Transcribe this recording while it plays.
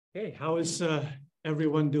Hey, how is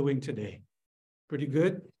everyone doing today? Pretty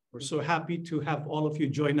good. We're so happy to have all of you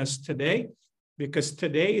join us today because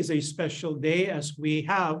today is a special day as we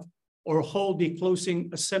have or hold the closing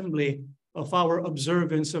assembly of our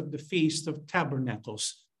observance of the Feast of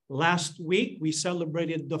Tabernacles. Last week, we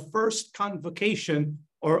celebrated the first convocation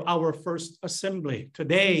or our first assembly.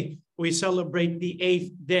 Today, we celebrate the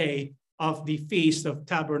 8th day of the Feast of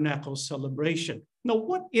Tabernacles celebration. Now,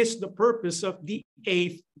 what is the purpose of the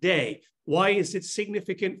 8th day? Why is it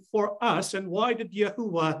significant for us? And why did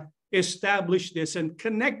Yahuwah establish this and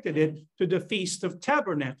connected it to the Feast of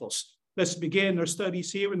Tabernacles? Let's begin our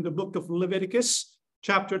studies here in the book of Leviticus,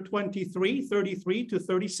 chapter 23, 33 to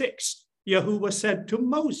 36. Yahuwah said to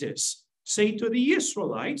Moses, say to the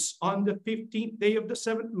Israelites, on the 15th day of the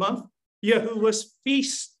 7th month, Yahuwah's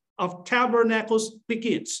Feast of Tabernacles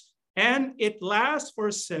begins, and it lasts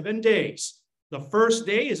for 7 days. The first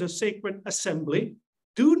day is a sacred assembly.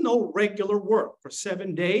 Do no regular work for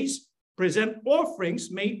 7 days. Present offerings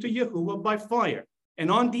made to Yahuwah by fire. And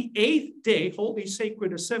on the 8th day, hold a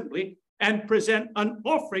sacred assembly and present an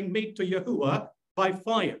offering made to Yahuwah by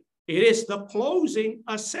fire. It is the closing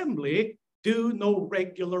assembly. Do no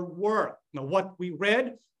regular work. Now, what we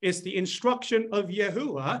read is the instruction of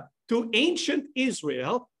Yahuwah to ancient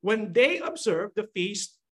Israel when they observed the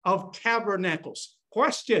Feast of Tabernacles.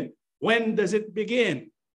 Question. When does it begin?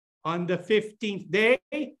 On the 15th day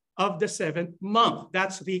of the 7th month.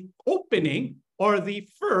 That's the opening or the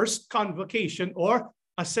first convocation or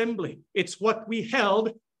assembly. It's what we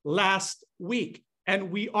held last week. And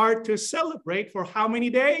we are to celebrate for how many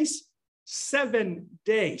days? 7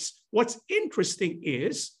 days. What's interesting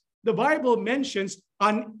is the Bible mentions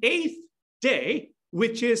an 8th day,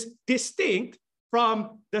 which is distinct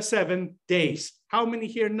from the 7 days. How many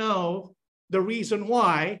here know the reason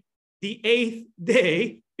why the 8th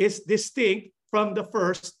day is distinct from the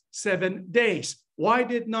first 7 days? Why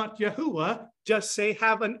did not Yahuwah just say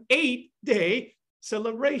have an 8-day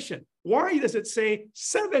celebration? Why does it say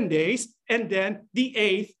 7 days and then the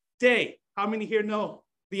 8th day? How many here know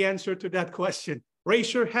the answer to that question?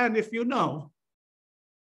 Raise your hand if you know.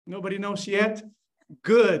 Nobody knows yet?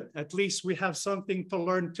 Good. At least we have something to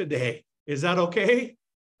learn today. Is that okay?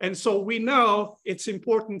 And so we know it's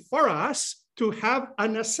important for us to have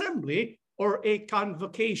an assembly or a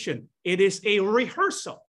convocation. It is a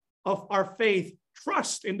rehearsal of our faith,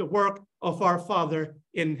 trust in the work of our Father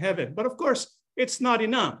in heaven. But of course, it's not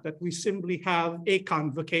enough that we simply have a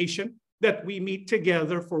convocation, that we meet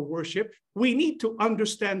together for worship. We need to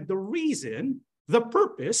understand the reason, the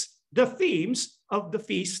purpose, the themes of the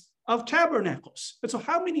Feast of Tabernacles. And so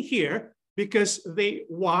how many here, because they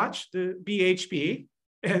watch the BHP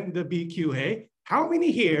and the BQA, how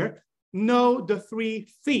many here know the 3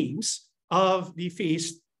 themes of the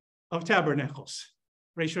Feast of Tabernacles?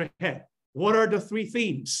 Raise your hand. What are the 3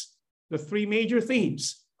 themes? The 3 major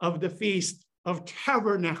themes of the Feast of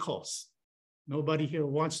Tabernacles. Nobody here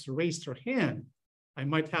wants to raise their hand. I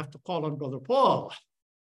might have to call on Brother Paul.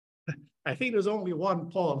 I think there's only one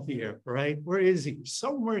Paul here, right? Where is he?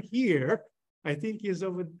 Somewhere here. I think he's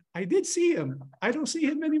over. I did see him. I don't see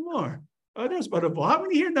him anymore. Oh, there's Brother Paul. How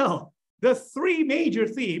many here know the 3 major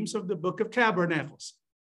themes of the Book of Tabernacles?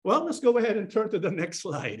 Well, let's go ahead and turn to the next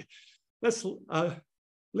slide.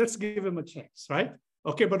 Let's give him a chance, right?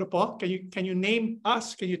 Okay, Brother Paul, can you name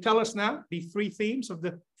us? Can you tell us now the 3 themes of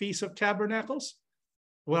the Feast of Tabernacles?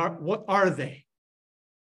 Well, what are they?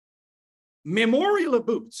 Memorial of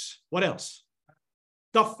booths. What else?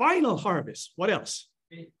 The final harvest. What else?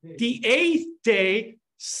 The 8th day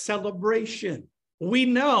celebration. We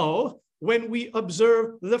know when we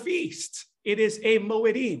observe the feast, it is a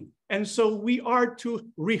moedim. And so we are to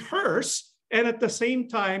rehearse, and at the same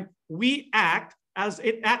time, we act as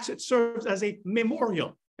it serves as a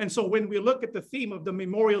memorial. And so when we look at the theme of the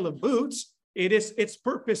memorial of booths, its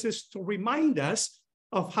purpose is to remind us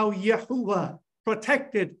of how Yahuwah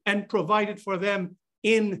protected and provided for them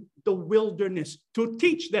in the wilderness, to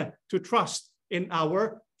teach them to trust in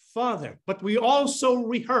our Father. But we also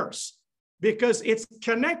rehearse because it's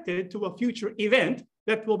connected to a future event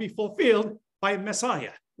that will be fulfilled by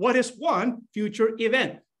Messiah. What is one future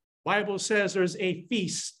event? Bible says there's a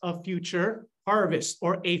feast of future harvest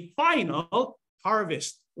or a final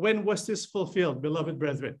harvest. When was this fulfilled, beloved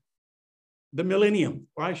brethren? The millennium,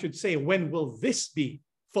 or I should say, when will this be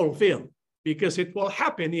fulfilled? Because it will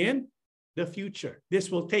happen in the future. This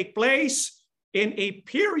will take place in a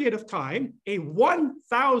period of time, a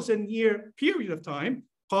 1,000-year period of time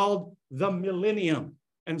called the millennium.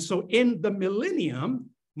 And so in the millennium,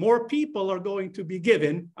 more people are going to be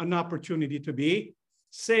given an opportunity to be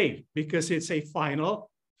saved because it's a final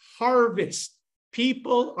harvest.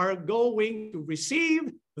 people are going to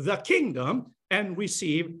receive the kingdom and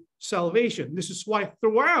receive salvation. This is why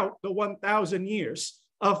throughout the 1,000 years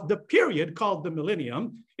of the period called the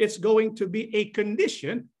millennium, it's going to be a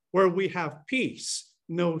condition where we have peace,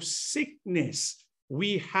 no sickness,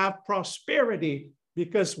 we have prosperity,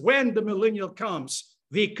 because when the millennial comes,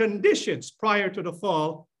 the conditions prior to the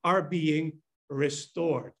fall are being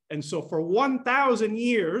restored. And so for 1,000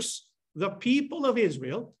 years, the people of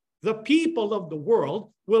Israel, the people of the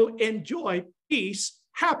world will enjoy peace,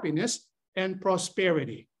 happiness, and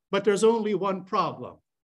prosperity. But there's only one problem.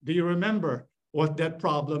 Do you remember what that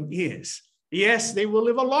problem is? Yes, they will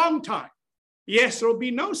live a long time. Yes, there will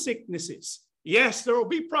be no sicknesses. Yes, there will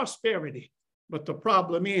be prosperity. But the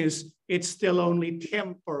problem is, it's still only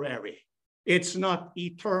temporary. It's not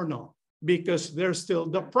eternal, because there's still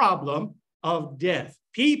the problem of death.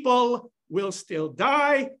 People will still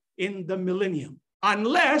die in the millennium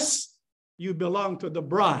unless you belong to the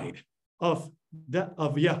bride of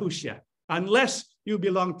Yahushua, unless you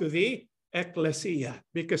belong to the ecclesia.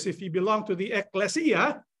 Because if you belong to the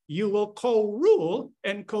ecclesia, you will co-rule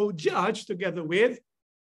and co-judge together with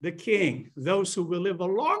the king. Those who will live a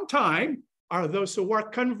long time are those who are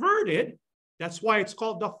converted. That's why it's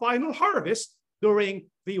called the final harvest during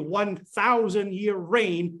the 1,000-year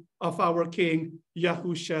reign of our King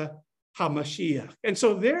Yahushua HaMashiach. And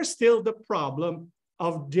so there's still the problem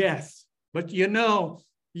of death. But you know,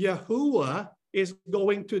 Yahuwah is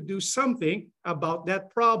going to do something about that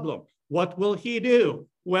problem. What will he do?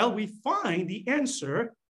 Well, we find the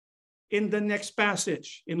answer in the next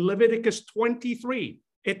passage. In Leviticus 23,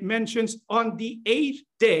 it mentions on the 8th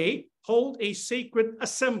day, hold a sacred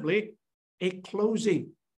assembly, a closing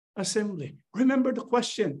assembly. Remember the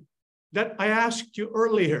question that I asked you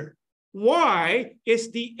earlier. Why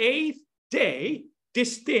is the 8th day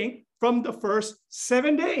distinct from the first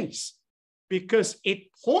 7 days? Because it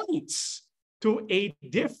points to a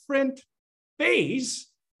different phase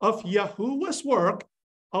of Yahuwah's work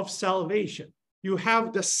of salvation. You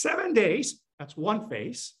have the 7 days, that's one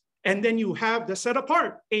phase, and then you have the set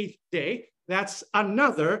apart 8th day, that's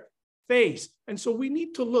another phase. And so we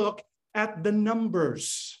need to look at the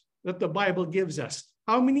numbers that the Bible gives us.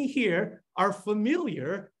 How many here are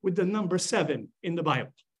familiar with the number 7 in the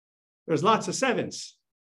Bible? There's lots of 7s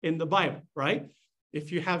in the Bible, right?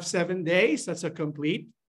 If you have 7 days, that's a complete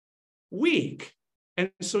week.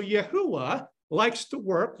 And so Yahuwah likes to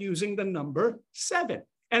work using the number 7.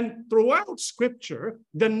 And throughout Scripture,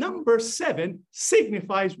 the number 7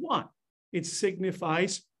 signifies what? It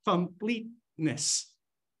signifies completeness,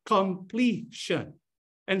 completion.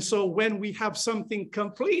 And so when we have something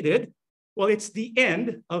completed, well, it's the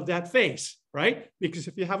end of that phase, right? Because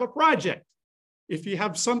if you have a project, if you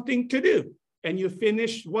have something to do, and you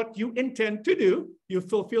finish what you intend to do, you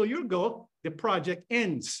fulfill your goal, the project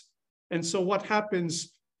ends. And so what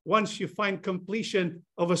happens once you find completion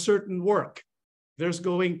of a certain work? There's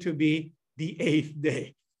going to be the 8th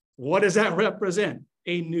day. What does that represent?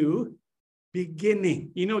 A new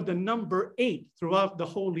beginning. You know, the number 8 throughout the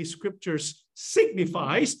Holy Scriptures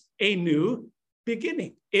signifies a new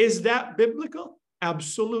beginning. Is that biblical?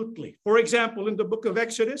 Absolutely. For example, in the book of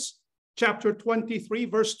Exodus, chapter 23,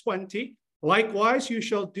 verse 20, likewise you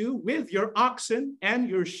shall do with your oxen and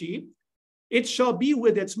your sheep. It shall be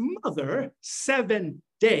with its mother 7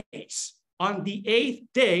 days. On the 8th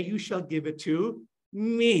day, you shall give it to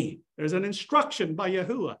me. There's an instruction by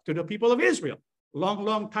Yahuwah to the people of Israel long,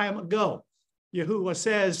 long time ago. Yahuwah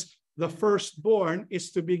says the firstborn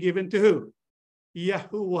is to be given to who?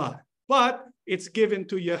 Yahuwah. But it's given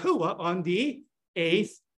to Yahuwah on the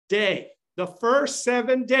 8th day. The first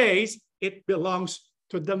 7 days, it belongs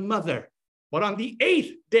to the mother. But on the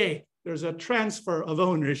 8th day, there's a transfer of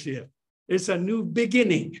ownership. It's a new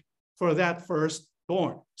beginning for that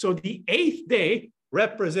firstborn. So the 8th day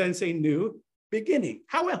represents a new beginning.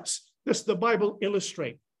 How else does the Bible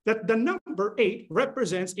illustrate that the number 8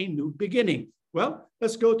 represents a new beginning? Well,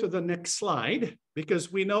 let's go to the next slide,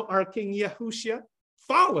 because we know our King Yahushua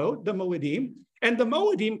followed the Moedim, and the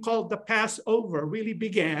Moedim called the Passover really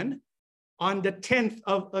began on the 10th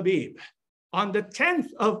of Abib. On the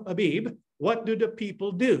 10th of Abib, what do the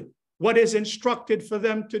people do? What is instructed for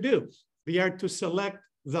them to do? They are to select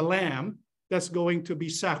the lamb that's going to be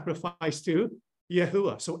sacrificed to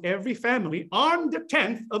Yahuwah. So every family on the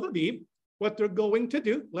 10th of Abib, what they're going to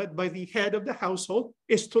do, led by the head of the household,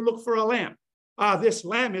 is to look for a lamb. This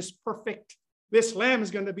lamb is perfect. This lamb is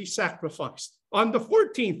going to be sacrificed. On the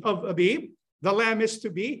 14th of Abib, the lamb is to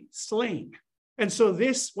be slain. And so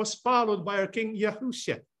this was followed by our King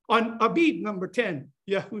Yahushua. On Abib number 10,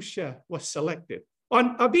 Yahushua was selected.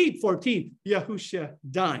 On Abib 14, Yahushua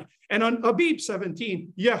died. And on Abib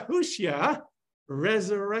 17, Yahushua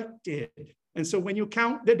resurrected. And so when you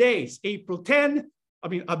count the days, Abib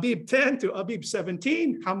 10 to Abib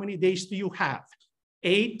 17, how many days do you have?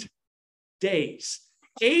 8 days.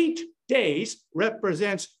 8 days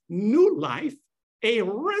represents new life, a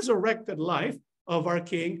resurrected life of our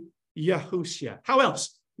King Yahushua. How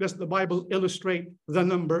else does the Bible illustrate the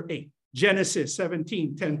number 8? Genesis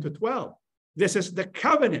 17, 10 to 12. This is the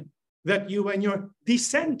covenant that you and your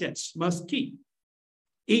descendants must keep.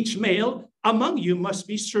 Each male among you must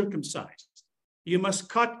be circumcised. You must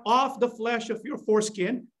cut off the flesh of your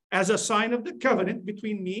foreskin as a sign of the covenant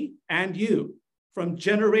between me and you. From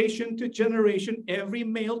generation to generation, every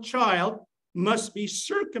male child must be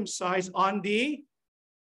circumcised on the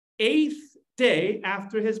 8th day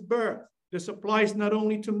after his birth. This applies not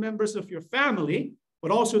only to members of your family,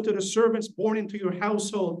 but also to the servants born into your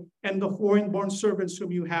household and the foreign-born servants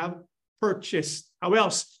whom you have purchased. How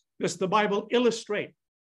else does the Bible illustrate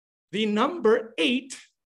the number 8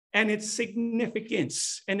 and its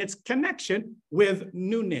significance and its connection with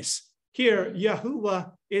newness? Here,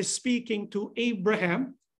 Yahuwah is speaking to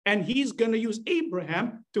Abraham, and he's going to use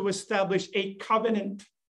Abraham to establish a covenant.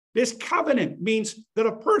 This covenant means that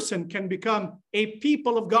a person can become a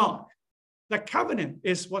people of God. The covenant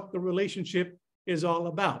is what the relationship is all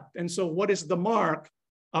about. And so what is the mark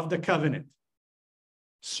of the covenant?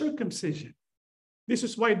 Circumcision. This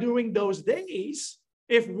is why during those days,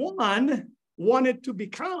 if one wanted to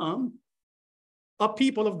become a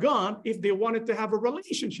people of God, if they wanted to have a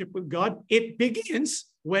relationship with God, it begins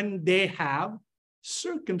when they have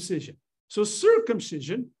circumcision. So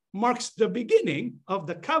circumcision marks the beginning of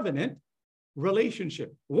the covenant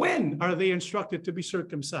relationship. When are they instructed to be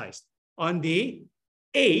circumcised? On the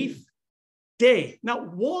 8th day. Now,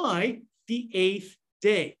 why the 8th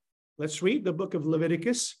day? Let's read the book of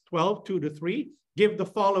Leviticus 12, 2 to 3. Give the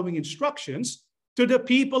following instructions to the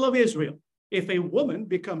people of Israel. If a woman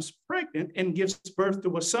becomes pregnant and gives birth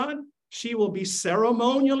to a son, she will be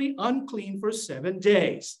ceremonially unclean for 7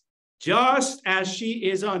 days, just as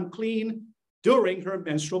she is unclean during her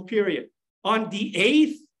menstrual period. On the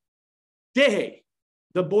 8th day,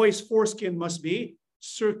 the boy's foreskin must be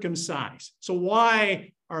circumcised. So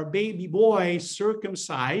why are baby boys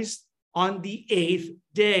circumcised on the 8th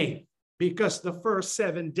day? Because the first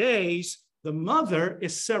 7 days, the mother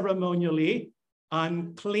is ceremonially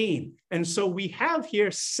unclean. And so we have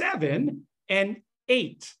here 7 and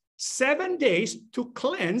 8. 7 days to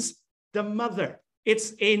cleanse the mother.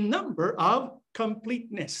 It's a number of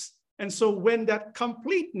completeness. And so when that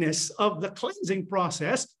completeness of the cleansing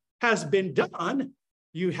process has been done,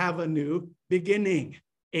 you have a new beginning,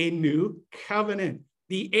 a new covenant.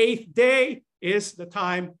 The 8th day is the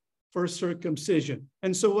time for circumcision.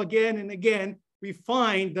 And so again and again, we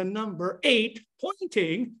find the number 8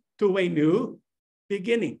 pointing to a new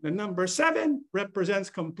beginning. The number 7 represents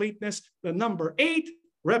completeness. The number 8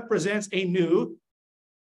 represents a new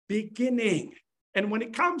beginning. And when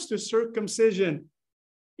it comes to circumcision,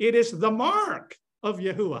 it is the mark of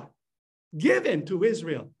Yahuwah given to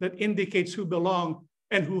Israel that indicates who belong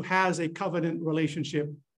and who has a covenant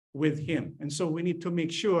relationship with him. And so we need to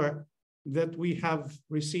make sure that we have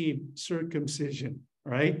received circumcision,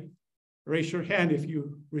 right? Raise your hand if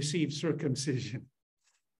you received circumcision.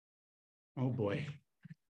 Oh boy,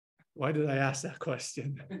 why did I ask that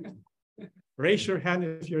question? Raise your hand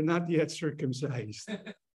if you're not yet circumcised.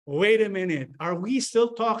 Wait a minute, are we still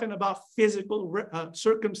talking about physical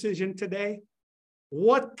circumcision today?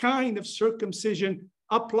 What kind of circumcision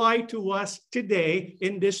apply to us today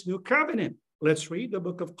in this new covenant? Let's read the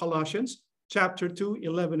book of Colossians, chapter 2,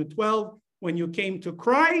 11 and 12. When you came to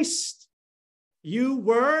Christ, you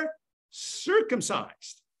were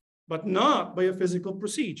circumcised, but not by a physical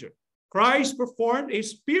procedure. Christ performed a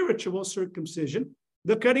spiritual circumcision,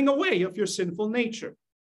 the cutting away of your sinful nature.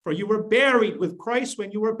 For you were buried with Christ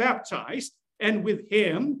when you were baptized, and with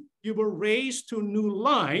him you were raised to new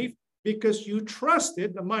life because you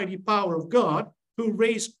trusted the mighty power of God who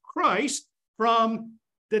raised Christ from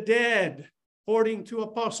the dead. According to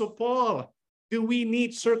Apostle Paul, do we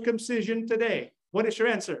need circumcision today? What is your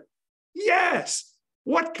answer? Yes.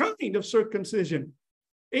 What kind of circumcision?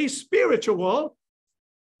 A spiritual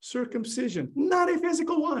circumcision, not a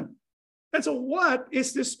physical one. And so what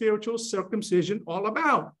is this spiritual circumcision all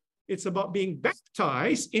about? It's about being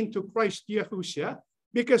baptized into Christ Yahushua,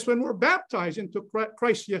 because when we're baptized into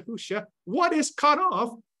Christ Yahushua, what is cut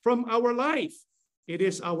off from our life? It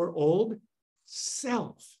is our old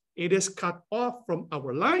self. It is cut off from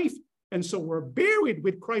our life. And so we're buried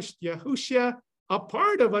with Christ Yahushua. A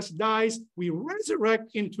part of us dies. We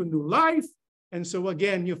resurrect into new life. And so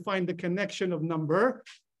again, you find the connection of number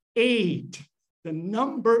 8. The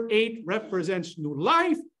number 8 represents new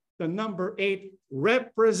life. The number 8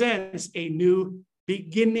 represents a new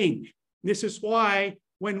beginning. This is why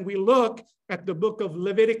when we look at the book of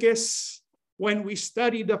Leviticus, when we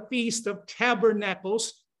study the Feast of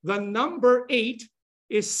Tabernacles, the number 8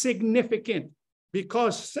 is significant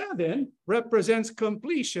because 7 represents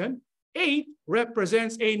completion, 8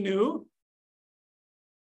 represents a new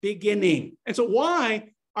beginning. And so why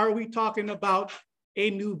are we talking about a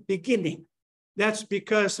new beginning? That's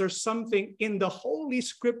because there's something in the Holy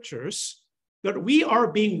Scriptures that we are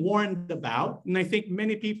being warned about. And I think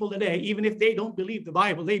many people today, even if they don't believe the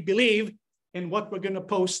Bible, they believe in what we're going to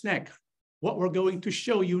post next, what we're going to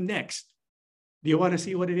show you next. Do you want to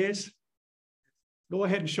see what it is? Go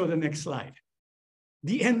ahead and show the next slide.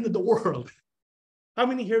 The end of the world. How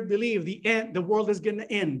many here believe the world is going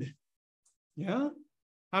to end? Yeah?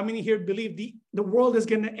 How many here believe the world is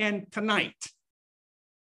going to end tonight?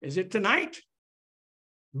 Is it tonight?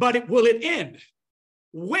 But will it end?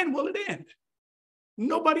 When will it end?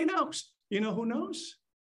 Nobody knows. You know who knows?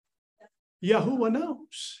 Yahuwah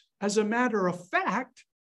knows. As a matter of fact,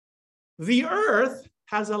 the earth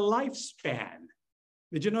has a lifespan.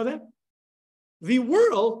 Did you know that? The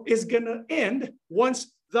world is going to end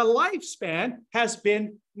once the lifespan has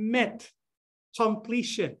been met.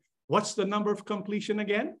 Completion. What's the number of completion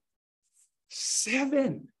again?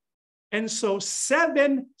 7. And so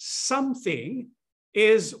 7 something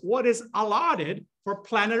is what is allotted for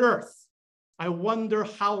planet Earth. I wonder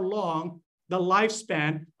how long the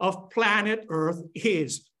lifespan of planet Earth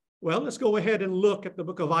is. Well, let's go ahead and look at the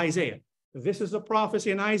book of Isaiah. This is a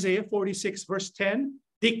prophecy in Isaiah 46, verse 10,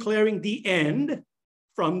 declaring the end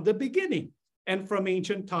from the beginning and from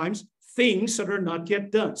ancient times, things that are not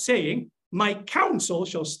yet done, saying, my counsel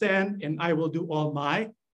shall stand and I will do all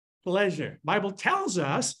my pleasure. Bible tells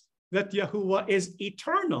us that Yahuwah is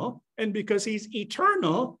eternal, and because he's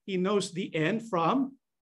eternal, he knows the end from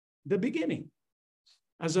the beginning.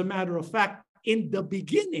 As a matter of fact, in the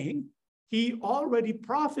beginning, he already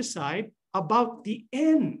prophesied about the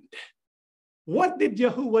end. What did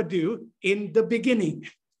Yahuwah do in the beginning?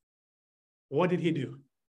 What did he do?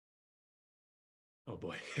 Oh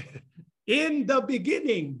boy. In the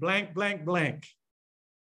beginning, blank, blank, blank.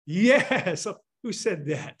 Yes, who said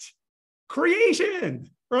that?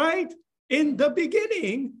 Creation, right? In the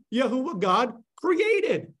beginning, Yahuwah God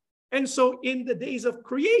created. And so in the days of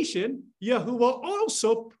creation, Yahuwah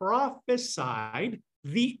also prophesied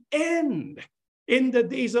the end. In the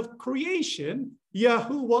days of creation,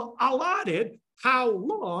 Yahuwah allotted how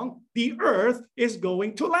long the earth is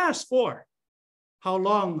going to last for. How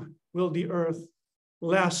long will the earth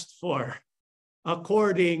last for?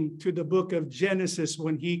 According to the book of Genesis,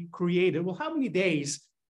 when he created, well, how many days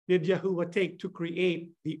did Yahuwah take to create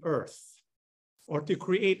the earth or to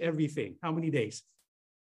create everything? How many days?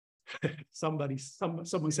 Someone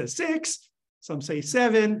says 6, some say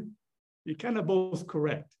 7. You're kind of both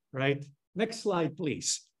correct, right? Next slide,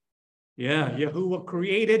 please. Yeah, Yahuwah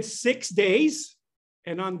created 6 days,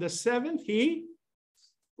 and on the 7th, he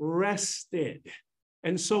rested.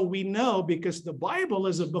 And so we know, because the Bible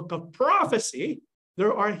is a book of prophecy,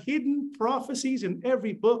 there are hidden prophecies in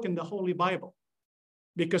every book in the Holy Bible,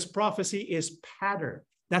 because prophecy is pattern.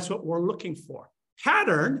 That's what we're looking for.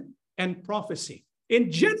 Pattern and prophecy.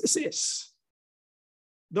 In Genesis,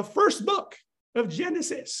 the first book of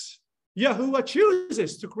Genesis, Yahuwah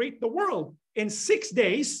chooses to create the world in 6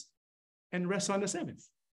 days and rest on the 7th.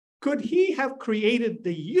 Could he have created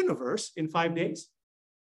the universe in 5 days?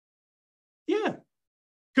 Yeah.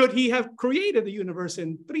 Could he have created the universe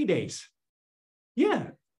in 3 days?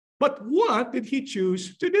 Yeah. But what did he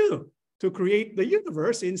choose to do? To create the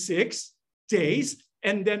universe in 6 days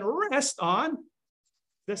and then rest on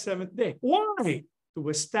the 7th day. Why? To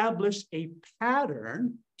establish a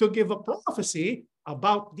pattern, to give a prophecy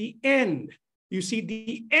about the end. You see,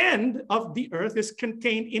 the end of the earth is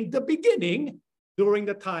contained in the beginning during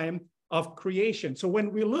the time of creation. So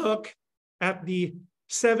when we look at the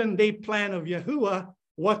 7-day plan of Yahuwah,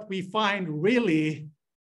 what we find really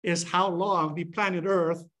is how long the planet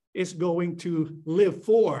Earth is going to live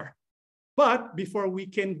for. But before we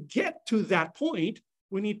can get to that point,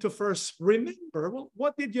 we need to first remember, well,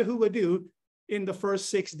 what did Yahuwah do in the first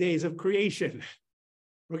 6 days of creation?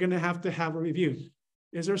 We're going to have a review.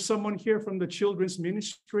 Is there someone here from the children's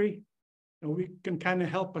ministry? And we can kind of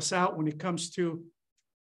help us out when it comes to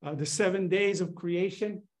the 7 days of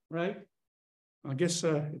creation, right? I guess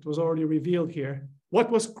it was already revealed here. What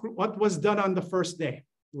was done on the first day?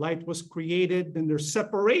 Light was created, then there's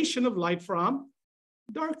separation of light from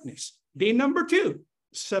darkness. Day number 2,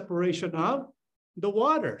 separation of the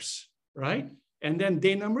waters, right? And then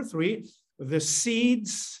day number 3, the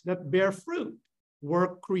seeds that bear fruit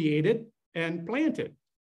were created and planted.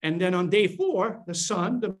 And then on day 4, the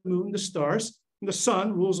sun, the moon, the stars, and the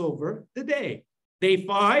sun rules over the day. Day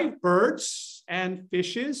 5, birds and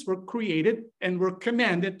fishes were created and were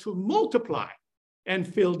commanded to multiply and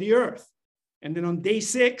fill the earth. And then on day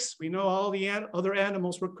 6, we know all the other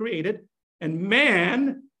animals were created, and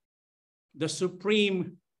man, the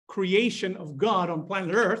supreme creation of God on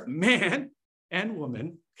planet Earth, man and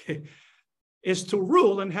woman, is to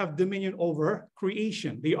rule and have dominion over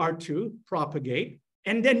creation. They are to propagate.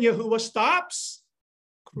 And then Yahuwah stops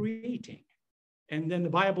creating. And then the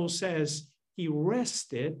Bible says he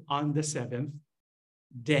rested on the 7th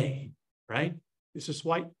day, right? This is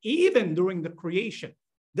why even during the creation,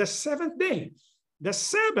 the 7th day, the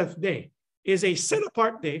Sabbath day, is a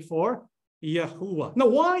set-apart day for Yahuwah. Now,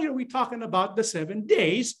 why are we talking about the 7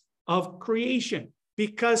 days of creation?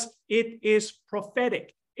 Because it is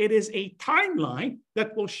prophetic. It is a timeline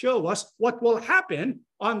that will show us what will happen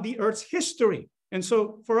on the earth's history. And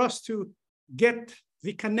so for us to get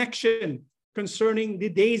the connection concerning the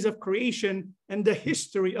days of creation and the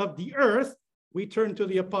history of the earth, we turn to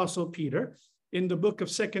the Apostle Peter in the book of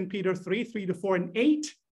 2 Peter 3, 3-4 and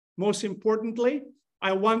 8. Most importantly,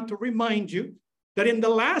 I want to remind you that in the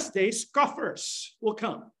last days, scoffers will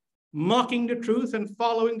come, mocking the truth and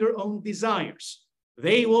following their own desires.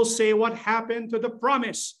 They will say what happened to the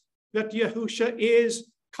promise that Yahushua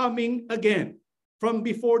is coming again. From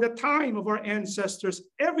before the time of our ancestors,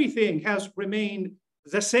 everything has remained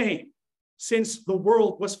the same since the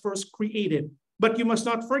world was first created. But you must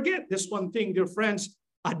not forget this one thing, dear friends.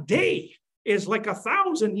 A day is like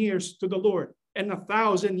 1,000 years to the Lord, and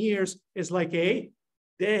 1,000 years is like a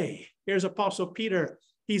day. Here's Apostle Peter.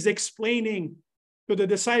 He's explaining to the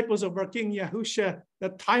disciples of our King Yahushua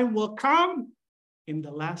that time will come in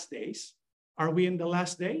the last days. Are we in the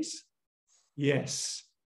last days? Yes.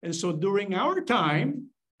 And so during our time,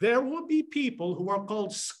 there will be people who are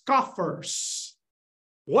called scoffers.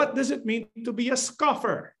 What does it mean to be a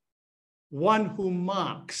scoffer? One who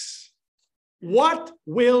mocks. What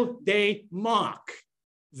will they mock?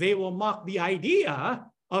 They will mock the idea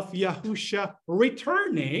of Yahushua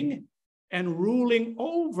returning and ruling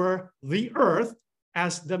over the earth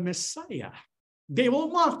as the Messiah. They will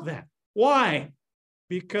mock that. Why?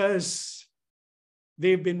 Because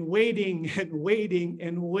they've been waiting and waiting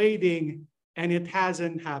and waiting, and it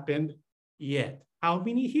hasn't happened yet. How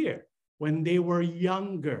many here, when they were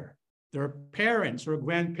younger, their parents or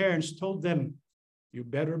grandparents told them, you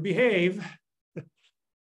better behave.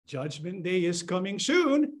 Judgment day is coming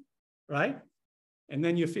soon, right? And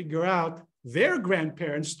then you figure out their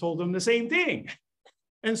grandparents told them the same thing.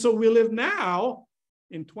 And so we live now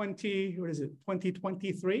in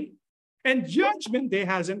 2023, and judgment day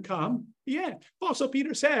hasn't come yet. Apostle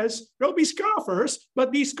Peter says there'll be scoffers,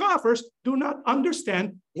 but these scoffers do not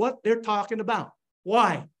understand what they're talking about.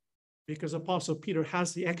 Why? Because Apostle Peter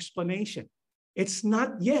has the explanation. It's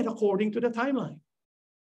not yet according to the timeline.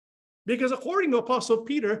 Because according to Apostle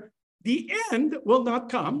Peter, the end will not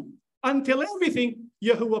come until everything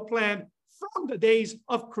Yahuwah planned from the days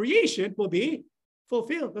of creation will be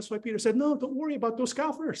fulfilled. That's why Peter said, no, don't worry about those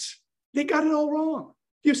scoffers. They got it all wrong.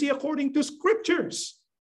 You see, according to scriptures,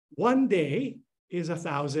 one day is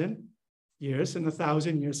 1,000 years, and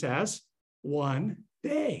 1,000 years as one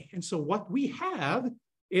day. And so what we have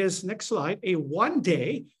is, next slide, a one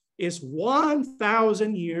day is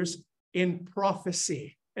 1,000 years in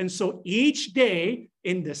prophecy. And so each day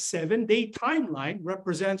in the 7-day timeline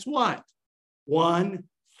represents what?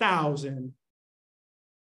 1,000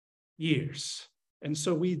 years. And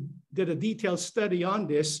so we did a detailed study on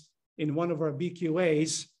this in one of our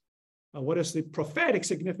BQAs. What is the prophetic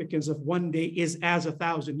significance of one day is as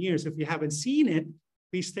 1,000 years? If you haven't seen it,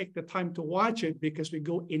 please take the time to watch it because we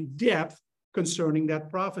go in depth concerning that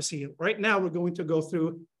prophecy. Right now, we're going to go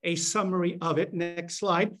through a summary of it. Next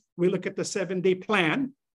slide. We look at the 7-day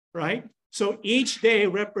plan, right? So each day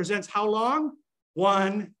represents how long?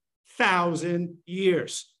 1,000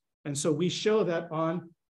 years. And so we show that on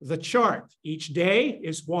the chart. Each day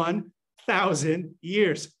is 1,000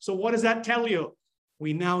 years. So what does that tell you?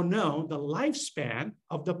 We now know the lifespan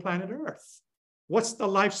of the planet Earth. What's the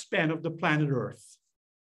lifespan of the planet Earth?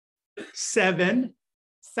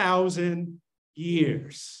 7,000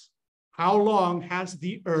 years. How long has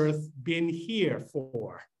the Earth been here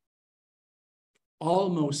for?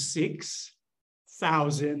 Almost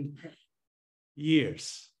 6,000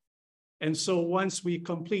 years. And so once we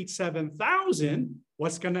complete 7,000,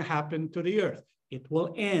 what's going to happen to the Earth? It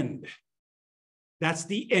will end. That's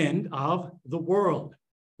the end of the world.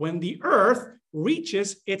 When the Earth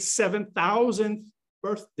reaches its 7,000th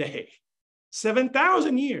birthday.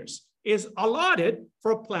 7,000 years is allotted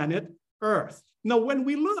for planet Earth. Now, when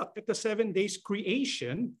we look at the 7 days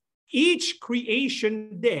creation, each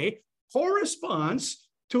creation day corresponds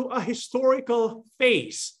to a historical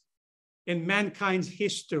phase in mankind's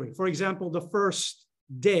history. For example, the first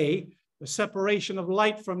day, the separation of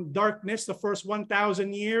light from darkness, the first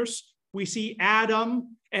 1,000 years, we see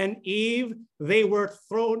Adam and Eve. They were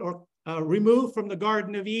thrown or removed from the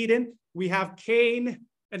Garden of Eden. We have Cain,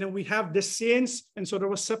 and then we have the sins. And so there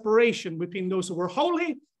was separation between those who were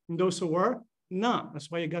holy and those who were not.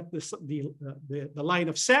 That's why you got this, the line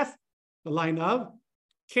of Seth, the line of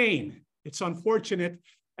Cain. It's unfortunate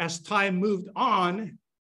as time moved on,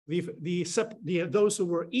 those who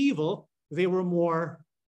were evil, they were more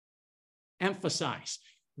emphasized.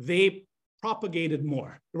 They propagated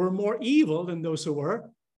more. They were more evil than those who were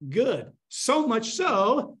good. So much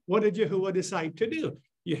so, what did Yahuwah decide to do?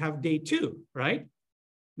 You have day 2, right?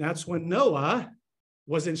 That's when Noah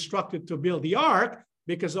was instructed to build the ark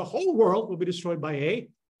because the whole world will be destroyed by a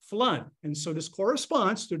flood. And so this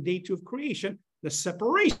corresponds to day 2 of creation, the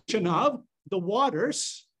separation of the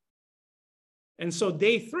waters. And so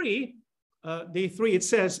day 3, it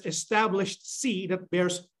says established seed that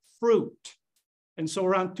bears fruit. And so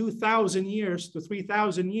around 2,000 years to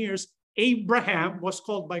 3,000 years, Abraham was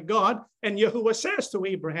called by God, and Yahuwah says to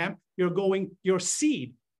Abraham, your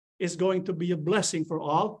seed is going to be a blessing for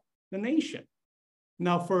all the nation.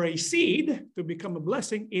 Now, for a seed to become a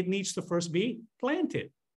blessing, it needs to first be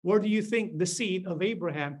planted. Where do you think the seed of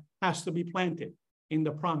Abraham has to be planted? In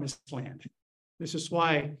the promised land. This is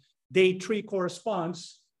why day 3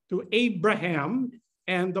 corresponds to Abraham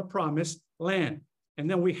and the promised land. And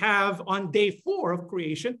then we have on day 4 of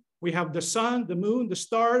creation, we have the sun, the moon, the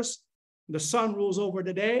stars. The sun rules over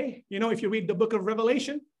the day. You know, if you read the book of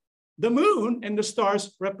Revelation, the moon and the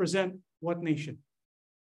stars represent what nation?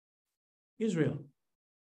 Israel.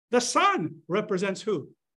 The sun represents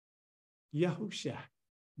who? Yahusha,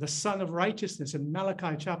 the Son of Righteousness in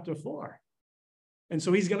Malachi chapter 4. And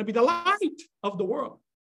so he's going to be the light of the world.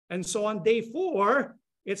 And so on day 4,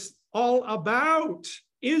 it's all about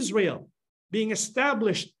Israel being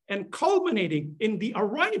established and culminating in the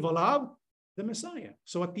arrival of the Messiah.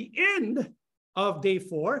 So at the end of day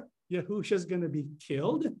 4, Yahusha is going to be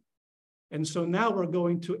killed. And so now we're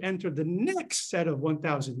going to enter the next set of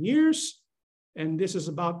 1,000 years. And this is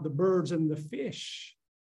about the birds and the fish.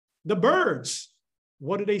 The birds,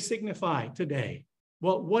 what do they signify today?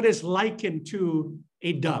 Well, what is likened to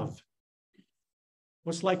a dove?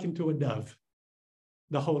 What's likened to a dove?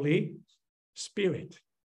 The Holy Spirit.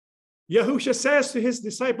 Yahusha says to his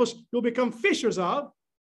disciples, you'll become fishers of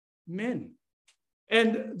men.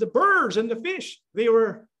 And the birds and the fish, they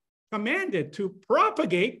were commanded to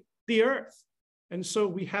propagate the earth. And so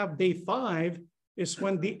we have day 5 is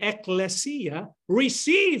when the ecclesia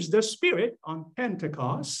receives the Spirit on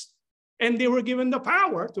Pentecost, and they were given the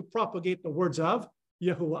power to propagate the words of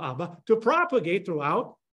Yahuwah Abba, to propagate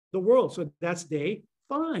throughout the world. So that's day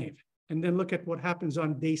 5. And then look at what happens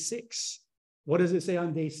on day 6. What does it say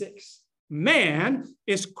on day 6? Man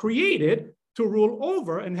is created to rule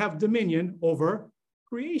over and have dominion over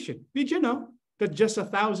creation. Did you know that just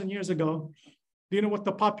 1,000 years ago, do you know what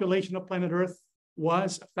the population of planet Earth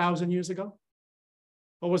was 1,000 years ago?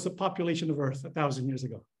 What was the population of Earth 1,000 years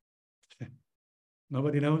ago?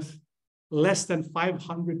 Nobody knows? Less than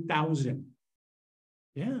 500,000.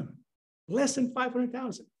 Yeah, less than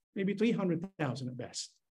 500,000, maybe 300,000 at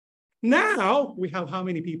best. Now we have how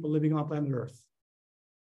many people living on planet Earth?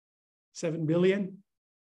 7 billion.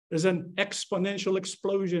 There's an exponential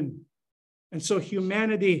explosion. And so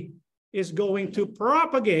humanity is going to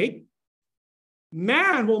propagate.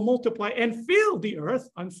 Man will multiply and fill the earth.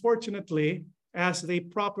 Unfortunately, as they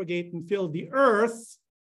propagate and fill the earth,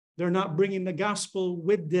 they're not bringing the gospel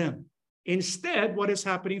with them. Instead, what is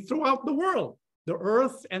happening throughout the world? The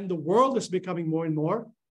earth and the world is becoming more and more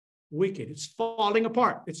wicked. It's falling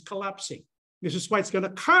apart. It's collapsing. This is why it's going to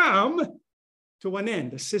come to an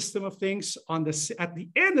end. The system of things at the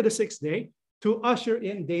end of the 6th day to usher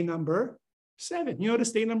in day number 7. You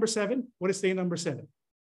notice day number 7? What is day number 7?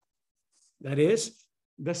 That is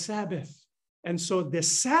the Sabbath. And so the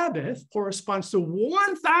Sabbath corresponds to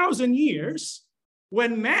 1,000 years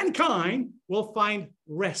when mankind will find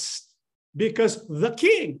rest, because the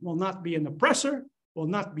king will not be an oppressor, will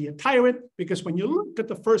not be a tyrant, because when you look at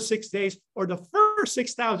the first 6 days or the first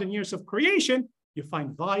 6,000 years of creation, you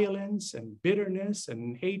find violence and bitterness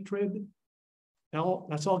and hatred. Now,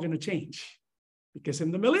 that's all going to change, because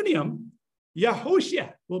in the millennium,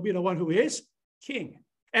 Yahushua will be the one who is king,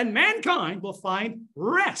 and mankind will find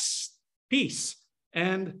rest. peace,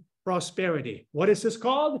 and prosperity. What is this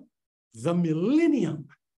called? The millennium,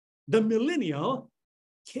 the millennial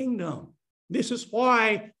kingdom. This is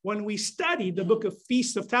why when we studied the book of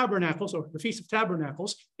Feast of Tabernacles, or the Feast of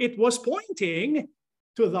Tabernacles, it was pointing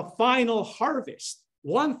to the final harvest,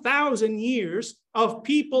 1,000 years of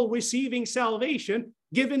people receiving salvation,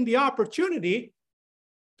 given the opportunity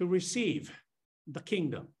to receive the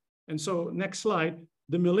kingdom. And so next slide,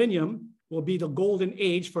 the millennium will be the golden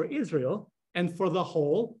age for Israel and for the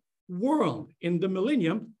whole world. In the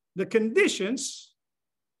millennium, the conditions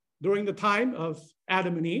during the time of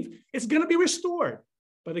Adam and Eve, it's going to be restored.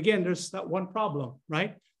 But again, there's that one problem,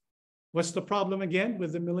 right? What's the problem again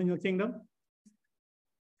with the millennial kingdom?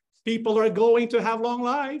 People are going to have long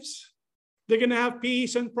lives. They're going to have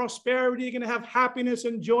peace and prosperity. They're going to have happiness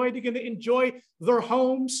and joy. They're going to enjoy their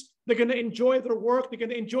homes. They're going to enjoy their work. They're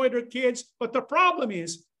going to enjoy their kids. But the problem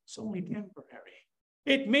is, it's only temporary.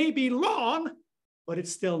 It may be long, but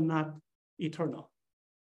it's still not eternal.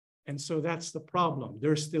 And so that's the problem.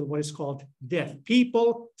 There's still what is called death.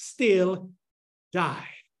 People still die.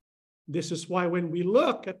 This is why when we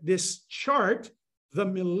look at this chart, the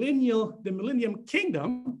millennium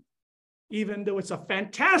kingdom, even though it's a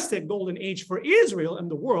fantastic golden age for Israel and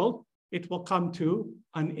the world, it will come to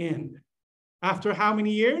an end. After how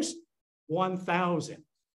many years? 1,000.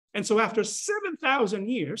 And so after 7,000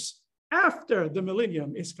 years, after the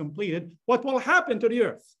millennium is completed, what will happen to the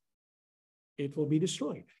earth? It will be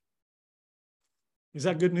destroyed. Is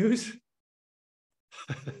that good news?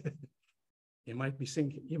 You might be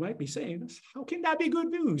saying, how can that be good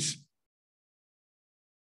news?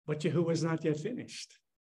 But Yahuwah is not yet finished,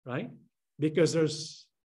 right? Because there's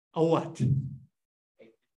a what?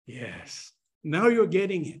 Yes. Now you're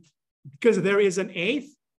getting it. Because there is an 8th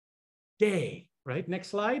day, right? Next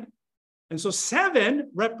slide. And so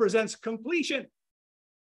 7 represents completion.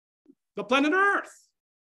 The planet Earth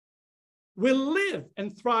will live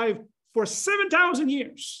and thrive for 7,000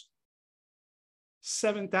 years.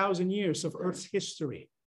 7,000 years of Earth's history.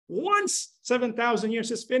 Once 7,000 years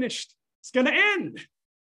is finished, it's going to end.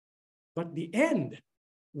 But the end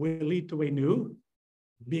will lead to a new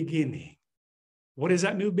beginning. What is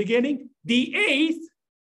that new beginning? The 8th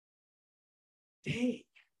day.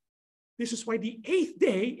 This is why the 8th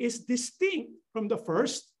day is distinct from the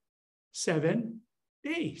first 7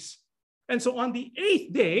 days. And so on the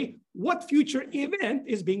 8th day, what future event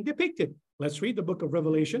is being depicted? Let's read the book of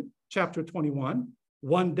Revelation, chapter 21,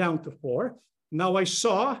 1 down to 4. Now I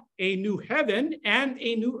saw a new heaven and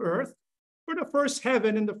a new earth, for the first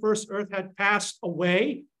heaven and the first earth had passed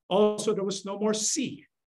away. Also, there was no more sea.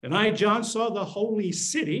 And I, John, saw the holy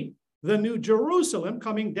city, the new Jerusalem,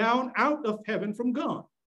 coming down out of heaven from God,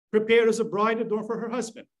 prepared as a bride adorned for her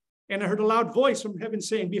husband. And I heard a loud voice from heaven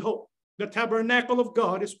saying, behold, the tabernacle of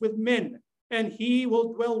God is with men, and he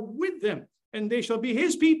will dwell with them, and they shall be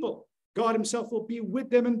his people. God himself will be with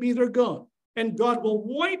them and be their God. And God will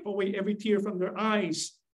wipe away every tear from their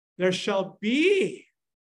eyes. There shall be,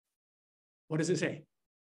 what does it say?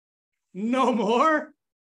 No more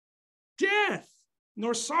death,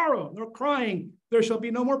 nor sorrow, nor crying. There shall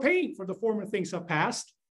be no more pain, for the former things have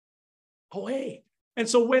passed away. And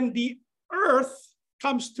so when the earth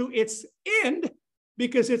comes to its end,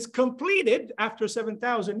 because it's completed after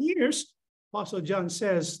 7,000 years, Apostle John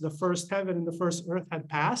says the first heaven and the first earth had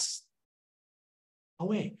passed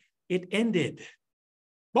away. It ended.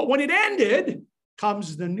 But when it ended,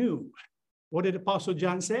 comes the new. What did Apostle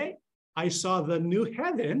John say? I saw the new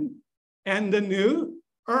heaven and the new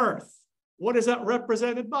earth. What is that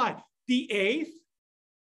represented by? The 8th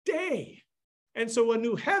day. And so a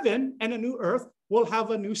new heaven and a new earth will have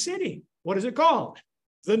a new city. What is it called?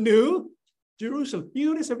 The new Jerusalem.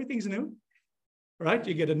 You notice everything's new, right?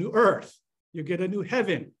 You get a new earth. You get a new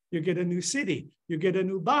heaven. You get a new city. You get a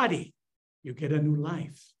new body. You get a new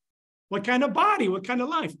life. What kind of body? What kind of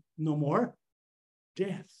life? No more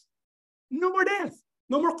death. No more death.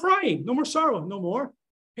 No more crying. No more sorrow. No more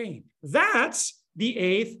pain. That's the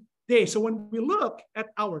 8th day. So when we look at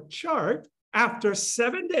our chart, after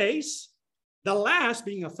 7 days, the last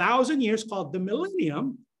being 1,000 years, called the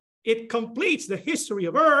millennium, it completes the history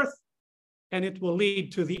of earth, and it will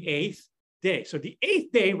lead to the 8th day. So the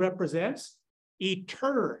 8th day represents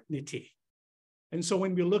eternity. And so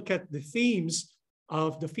when we look at the themes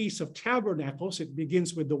of the Feast of Tabernacles, it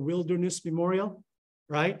begins with the wilderness memorial,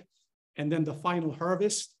 right? And then the final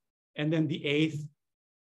harvest, and then the 8th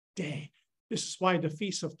day. This is why the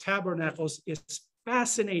Feast of Tabernacles is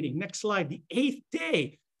fascinating. Next slide. The 8th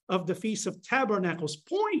day of the Feast of Tabernacles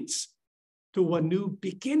points to a new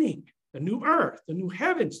beginning, the new earth, the new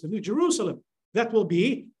heavens, the new Jerusalem that will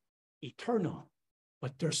be eternal.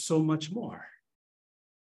 But there's so much more.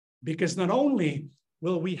 Because not only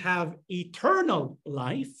will we have eternal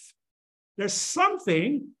life, there's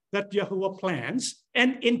something that Yahuwah plans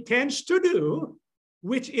and intends to do,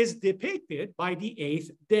 which is depicted by the 8th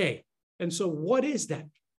day. And so what is that?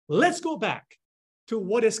 Let's go back to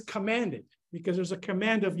what is commanded, because there's a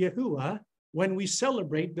command of Yahuwah when we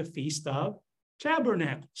celebrate the Feast of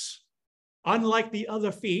Tabernacles. Unlike the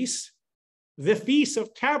other feasts, the Feast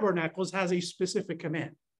of Tabernacles has a specific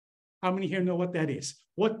command. How many here know what that is?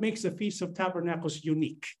 What makes the Feast of Tabernacles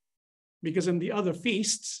unique? Because in the other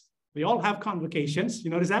feasts, they all have convocations.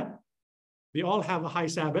 You notice that? They all have a high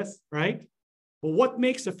Sabbath, right? But what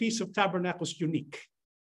makes the Feast of Tabernacles unique?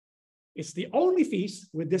 It's the only feast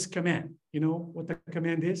with this command. You know what the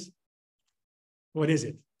command is? What is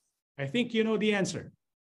it? I think you know the answer.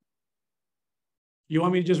 You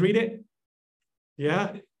want me to just read it?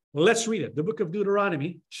 Yeah? Well, let's read it. The book of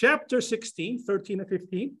Deuteronomy, chapter 16, 13 and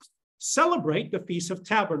 15. Celebrate the Feast of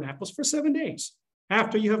Tabernacles for 7 days.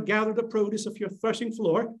 After you have gathered the produce of your threshing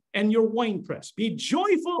floor and your winepress, be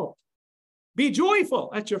joyful. Be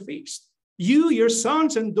joyful at your feast. You, your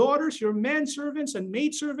sons and daughters, your manservants and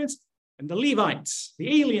maidservants, and the Levites,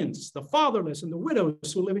 the aliens, the fatherless, and the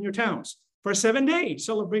widows who live in your towns. For 7 days,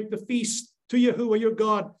 celebrate the feast to Yahuwah your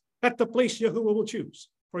God at the place Yahuwah will choose.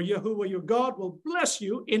 For Yahuwah your God will bless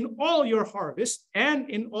you in all your harvest and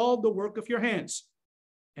in all the work of your hands,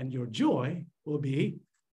 and your joy will be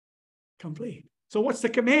complete. So what's the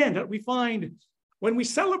command that we find when we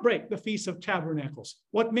celebrate the Feast of Tabernacles?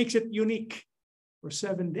 What makes it unique? For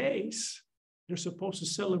 7 days, you're supposed to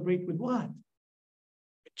celebrate with what?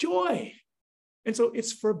 Joy. And so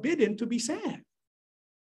it's forbidden to be sad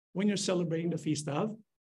when you're celebrating the Feast of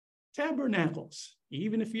Tabernacles.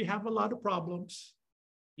 Even if you have a lot of problems,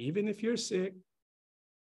 even if you're sick,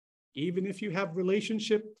 even if you have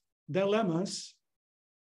relationship dilemmas,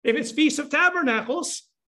 if it's Feast of Tabernacles,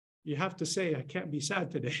 you have to say, I can't be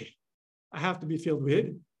sad today. I have to be filled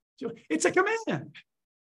with joy. It's a command.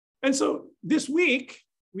 And so this week,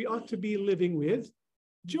 we ought to be living with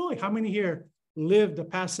joy. How many here lived the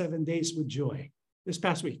past 7 days with joy this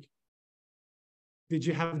past week? Did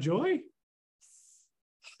you have joy?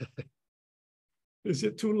 Is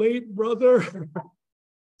it too late, brother?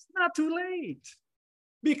 It's not too late,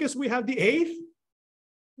 because we have the 8th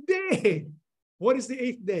day. What is the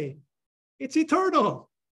 8th day? It's eternal,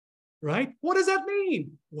 right? What does that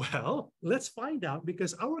mean? Well, let's find out,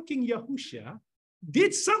 because our King Yahushua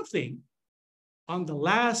did something on the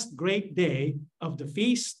last great day of the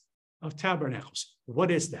Feast of Tabernacles.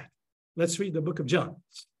 What is that? Let's read the book of John,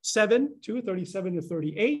 7:37 to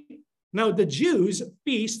 38. Now the Jews'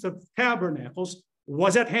 Feast of Tabernacles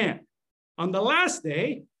was at hand. On the last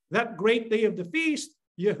day, that great day of the feast,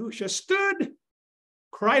 Yahushua stood,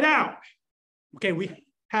 cried out. Okay, we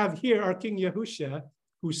have here our King Yahushua,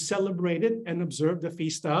 who celebrated and observed the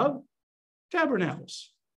Feast of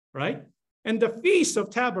Tabernacles, right? And the Feast of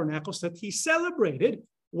Tabernacles that he celebrated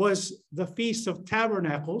was the Feast of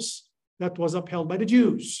Tabernacles that was upheld by the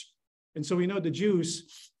Jews. And so we know the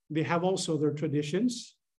Jews, they have also their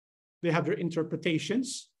traditions. They have their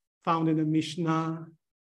interpretations found in the Mishnah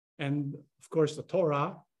and, of course, the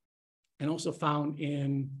Torah, and also found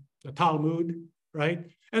in the Talmud, right?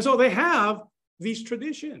 And so they have these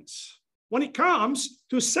traditions when it comes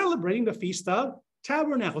to celebrating the Feast of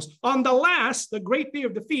Tabernacles. On the last, the great day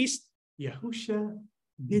of the feast, Yahushua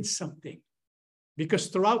did something. Because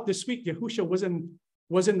throughout this week, Yahushua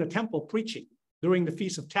was in the temple preaching during the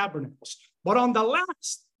Feast of Tabernacles. But on the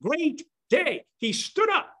last great day, he stood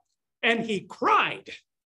up and he cried.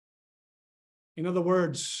 In other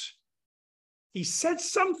words, he said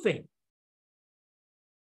something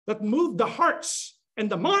that moved the hearts and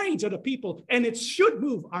the minds of the people, and it should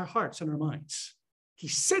move our hearts and our minds. He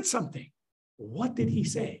said something. What did he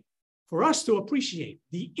say? For us to appreciate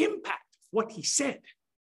the impact of what he said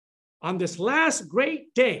on this last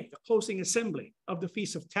great day, the closing assembly of the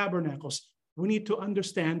Feast of Tabernacles, we need to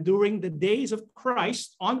understand during the days of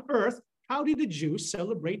Christ on earth, how did the Jews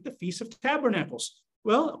celebrate the Feast of Tabernacles?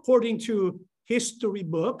 Well, according to history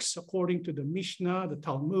books, according to the Mishnah, the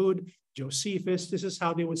Talmud, Josephus, this is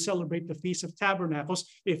how they would celebrate the Feast of Tabernacles.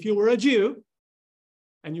 If you were a Jew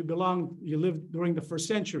and you lived during the 1st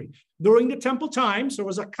century, during the temple times, there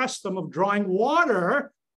was a custom of drawing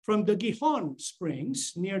water from the Gihon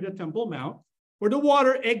springs near the Temple Mount, where the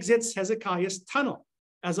water exits Hezekiah's tunnel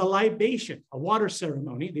as a libation, a water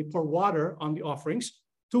ceremony. They pour water on the offerings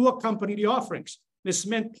to accompany the offerings. This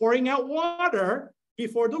meant pouring out water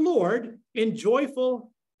before the Lord in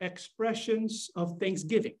joyful expressions of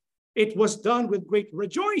thanksgiving. It was done with great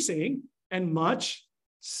rejoicing and much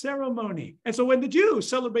ceremony. And so when the Jews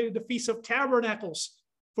celebrated the Feast of Tabernacles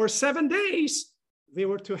for 7 days, they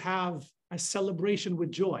were to have a celebration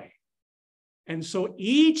with joy. And so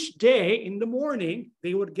each day in the morning,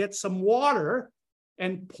 they would get some water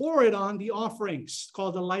and pour it on the offerings,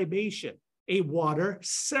 called a libation, a water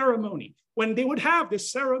ceremony. When they would have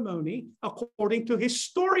this ceremony, according to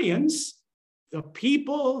historians, the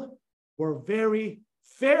people were very,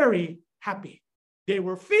 very happy. They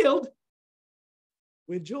were filled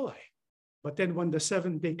with joy. But then when the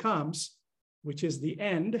 7th day comes, which is the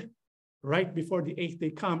end, right before the 8th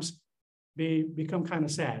day comes, they become kind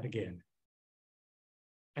of sad again.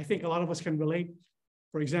 I think a lot of us can relate.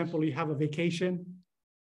 For example, you have a vacation,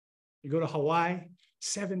 you go to Hawaii,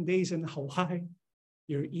 7 days in Hawaii,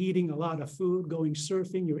 you're eating a lot of food, going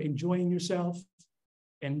surfing, you're enjoying yourself,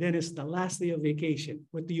 and then it's the last day of vacation.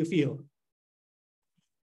 What do you feel?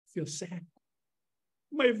 Feel sad.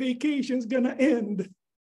 My vacation's gonna end.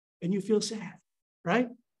 And you feel sad, right?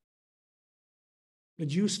 The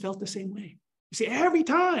Jews felt the same way. You see, every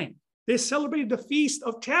time they celebrated the Feast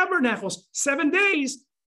of Tabernacles, 7 days,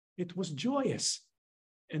 it was joyous.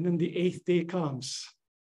 And then the 8th day comes,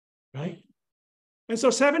 right? And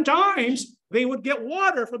so 7 times they would get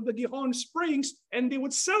water from the Gihon springs and they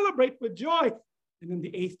would celebrate with joy. And then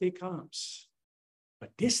the 8th day comes.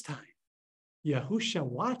 But this time, Yahusha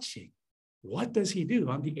watching, what does he do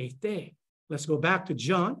on the 8th day? Let's go back to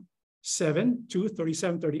John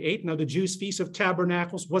 7:37-38. Now the Jews' Feast of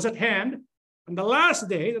Tabernacles was at hand. On the last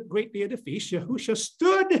day, the great day of the feast, Yahusha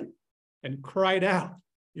stood and cried out.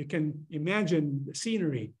 You can imagine the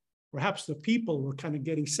scenery. Perhaps the people were kind of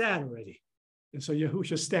getting sad already. And so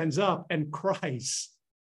Yahusha stands up and cries.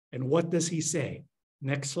 And what does he say?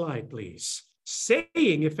 Next slide, please.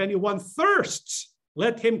 Saying, if anyone thirsts,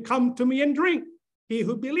 let him come to me and drink. He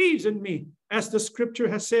who believes in me, as the scripture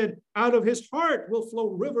has said, out of his heart will flow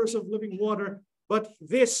rivers of living water. But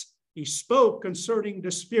this he spoke concerning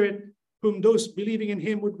the Spirit, whom those believing in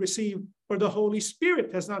him would receive. For the Holy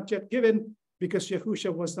Spirit has not yet given, because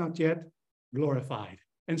Yahusha was not yet glorified.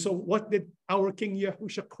 And so what did our King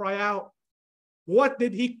Yahusha cry out? What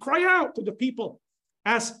did he cry out to the people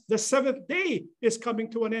as the 7th day is coming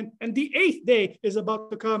to an end and the 8th day is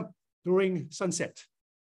about to come during sunset?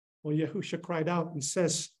 Well, Yahusha cried out and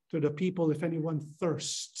says to the people, if anyone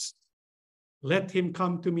thirsts, let him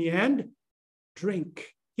come to me and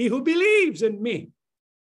drink. He who believes in me.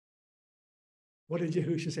 What did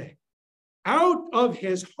Yahusha say? Out of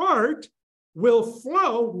his heart will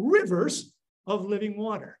flow rivers of living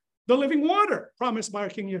water. The living water promised by our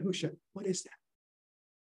King Yahusha. What is that?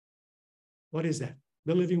 What is that?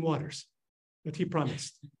 The living waters that he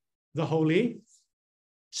promised. The Holy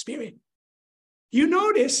Spirit. You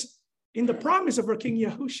notice in the promise of our King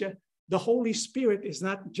Yahusha, the Holy Spirit is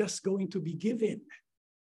not just going to be given.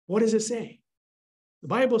 What does it say? The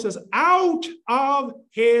Bible says, out of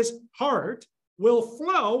his heart will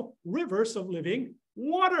flow rivers of living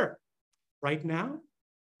water. Right now,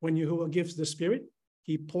 when Yahuwah gives the Spirit,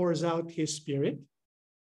 he pours out his Spirit.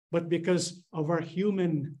 But because of our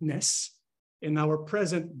humanness in our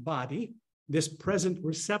present body, this present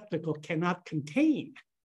receptacle cannot contain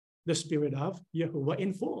the Spirit of Yahuwah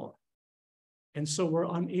in full. And so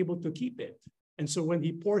we're unable to keep it. And so when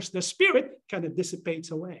he pours the Spirit, it kind of dissipates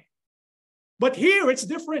away. But here it's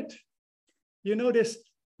different. You notice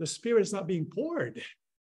the Spirit is not being poured.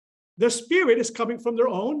 The Spirit is coming from their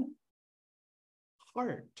own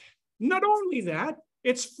heart. Not only that,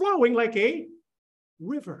 it's flowing like a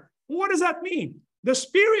river. What does that mean? The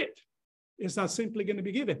Spirit is not simply going to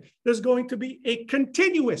be given. There's going to be a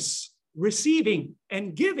continuous receiving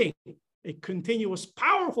and giving, a continuous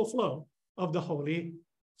powerful flow of the Holy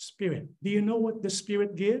Spirit. Do you know what the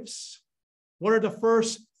Spirit gives? What are the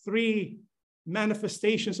first 3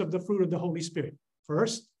 manifestations of the fruit of the Holy Spirit?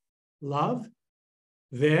 First, love,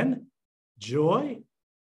 then joy,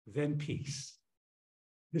 then peace.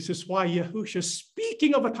 This is why Yahusha,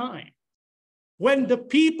 speaking of a time when the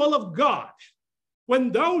people of God,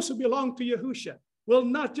 when those who belong to Yahusha will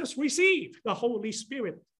not just receive the Holy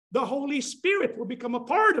Spirit will become a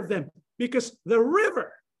part of them, because the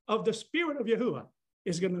river of the Spirit of Yahuwah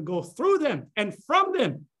is going to go through them, and from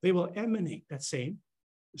them they will emanate that same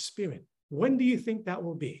Spirit. When do you think that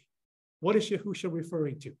will be? What is Yahusha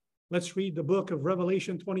referring to? Let's read the book of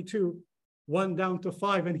Revelation 22, 1 down to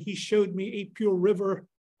 5. And he showed me a pure river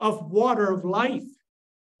of water of life,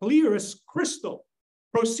 clear as crystal,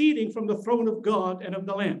 proceeding from the throne of God and of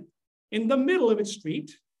the Lamb. In the middle of its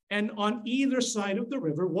street, and on either side of the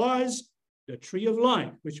river, was the tree of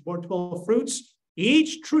life, which bore 12 fruits,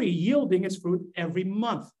 each tree yielding its fruit every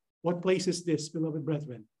month. What place is this, beloved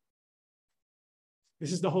brethren?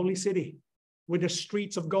 This is the holy city with the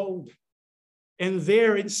streets of gold. And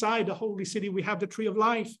there inside the holy city, we have the tree of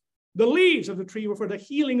life. The leaves of the tree were for the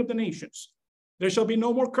healing of the nations. There shall be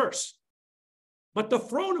no more curse. But the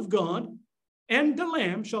throne of God and the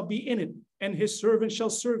Lamb shall be in it, and his servants shall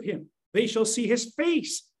serve him. They shall see his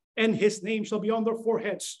face, and his name shall be on their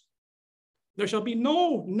foreheads. There shall be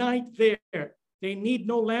no night there. They need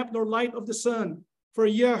no lamp nor light of the sun. For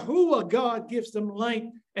Yahuwah God gives them light,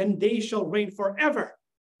 and they shall reign forever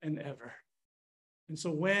and ever. And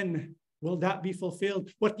so when will that be fulfilled?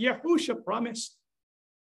 What Yahushua promised,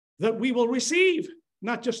 that we will receive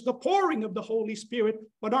not just the pouring of the Holy Spirit,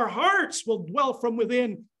 but our hearts will dwell from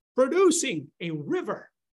within, producing a river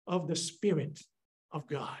of the Spirit of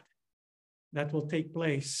God. That will take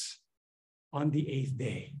place on the 8th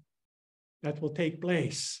day. That will take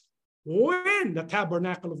place when the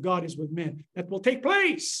tabernacle of God is with men. That will take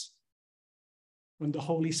place when the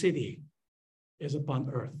holy city is upon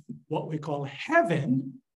earth. What we call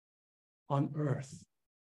heaven on earth.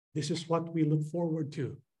 This is what we look forward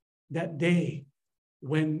to. That day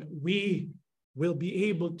when we will be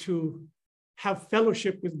able to have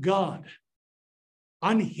fellowship with God,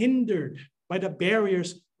 unhindered by the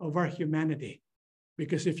barriers of our humanity.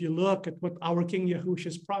 Because if you look at what our King Yahushua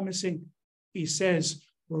is promising, he says,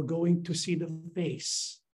 we're going to see the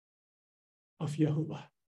face of Yahuwah.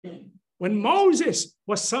 When Moses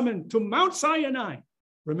was summoned to Mount Sinai,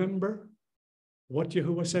 remember what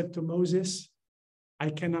Yahuwah said to Moses? I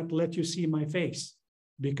cannot let you see my face,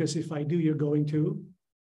 because if I do, you're going to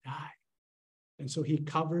die. And so he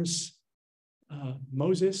covers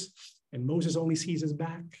Moses, and Moses only sees his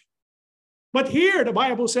back. But here the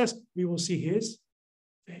Bible says we will see his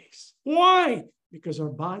face. Why? Because our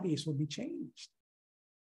bodies will be changed.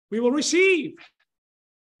 We will receive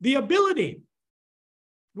the ability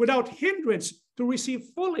without hindrance to receive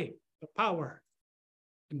fully the power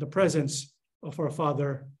and the presence of our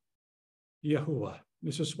Father Yahuwah.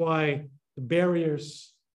 This is why the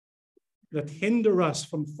barriers that hinder us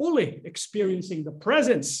from fully experiencing the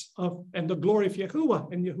presence of and the glory of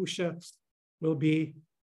Yahuwah and Yahushua will be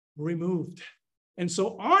removed. And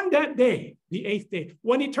so on that day, the 8th day,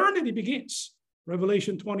 when eternity begins,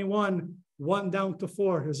 Revelation 21, 1 down to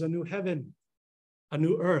 4, there's a new heaven, a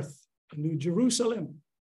new earth, a new Jerusalem.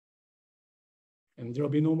 And there will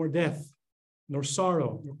be no more death, nor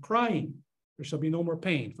sorrow, nor crying. There shall be no more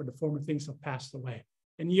pain, for the former things have passed away.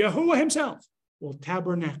 And Yahuwah himself will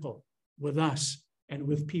tabernacle with us and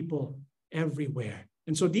with people everywhere.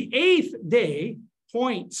 And so the 8th day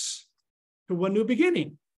points to a new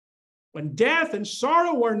beginning, when death and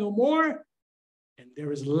sorrow are no more, and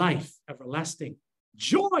there is life everlasting,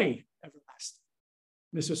 joy everlasting.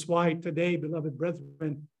 This is why today, beloved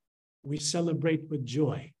brethren, we celebrate with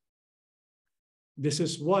joy. This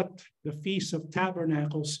is what the Feast of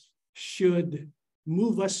Tabernacles should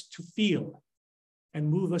move us to feel and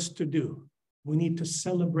move us to do. We need to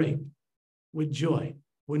celebrate with joy.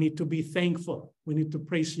 We need to be thankful. We need to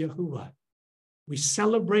praise Yahuwah. We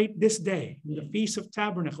celebrate this day, the Feast of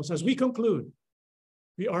Tabernacles. As we conclude,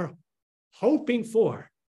 we are hoping for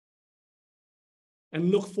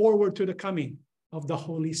and look forward to the coming of the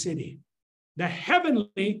holy city, the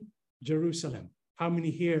heavenly Jerusalem. How many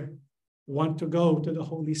here want to go to the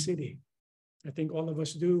holy city? I think all of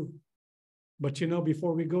us do. But you know,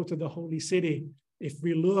 before we go to the holy city, if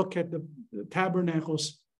we look at the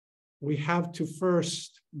tabernacles, we have to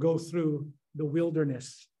first go through the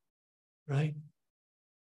wilderness, right?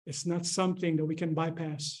 It's not something that we can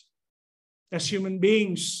bypass. As human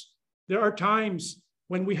beings, there are times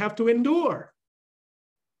when we have to endure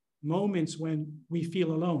moments when we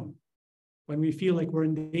feel alone, when we feel like we're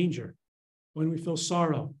in danger, when we feel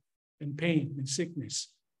sorrow and pain and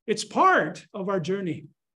sickness. It's part of our journey.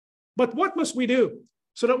 But what must we do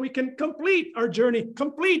so that we can complete our journey,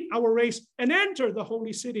 complete our race, and enter the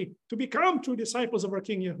holy city to become true disciples of our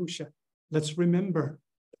King Yahushua? Let's remember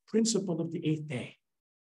the principle of the 8th day.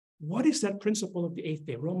 What is that principle of the 8th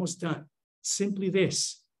day? We're almost done. Simply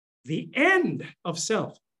this: the end of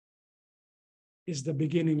self is the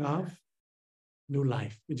beginning of new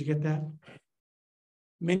life. Did you get that?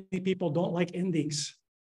 Many people don't like endings.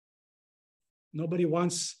 Nobody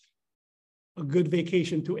wants a good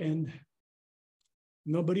vacation to end.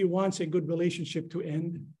 Nobody wants a good relationship to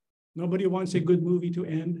end. Nobody wants a good movie to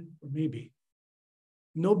end, or maybe.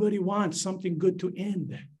 Nobody wants something good to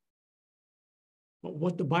end. But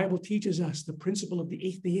what the Bible teaches us, the principle of the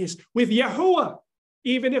 8th day is, with Yahuwah,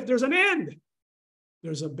 even if there's an end,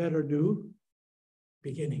 there's a better new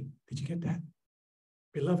beginning. Did you get that?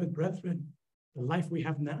 Beloved brethren, the life we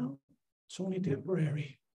have now, it's only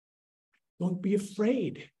temporary. Don't be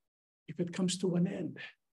afraid if it comes to an end.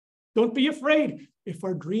 Don't be afraid if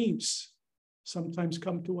our dreams sometimes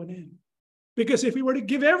come to an end. Because if we were to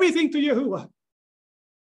give everything to Yahuwah,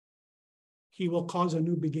 he will cause a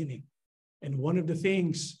new beginning. And one of the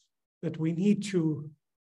things that we need to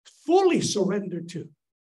fully surrender to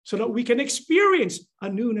so that we can experience a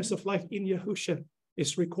newness of life in Yahushua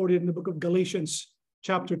is recorded in the book of Galatians,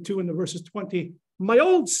 chapter 2, and the verses 20. My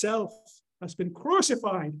old self has been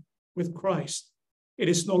crucified with Christ. It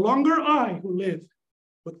is no longer I who live,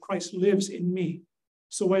 but Christ lives in me.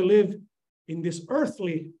 So I live in this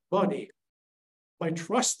earthly body by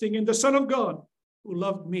trusting in the Son of God who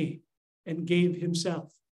loved me and gave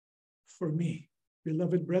himself for me.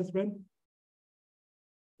 Beloved brethren,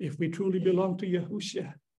 if we truly belong to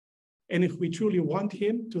Yahushua, and if we truly want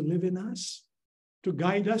him to live in us, to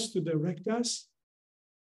guide us, to direct us,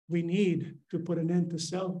 we need to put an end to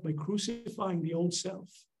self by crucifying the old self.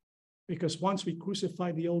 Because once we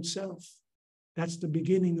crucify the old self, that's the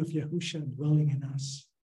beginning of Yahushua dwelling in us.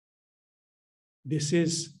 This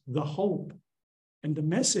is the hope and the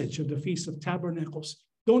message of the Feast of Tabernacles.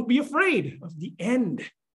 Don't be afraid of the end.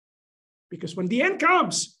 Because when the end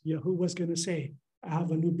comes, Yahuwah's going to say, I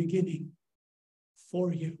have a new beginning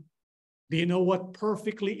for you. Do you know what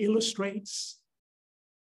perfectly illustrates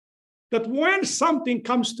that when something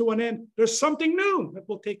comes to an end, there's something new that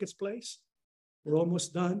will take its place? We're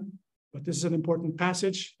almost done, but this is an important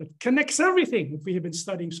passage that connects everything that we have been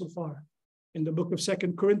studying so far. In the book of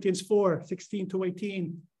 2 Corinthians 4, 16 to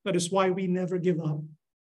 18, that is why we never give up.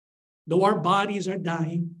 Though our bodies are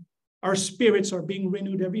dying, our spirits are being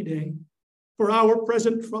renewed every day, for our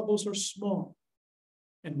present troubles are small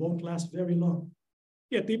and won't last very long.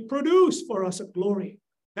 Yet they produce for us a glory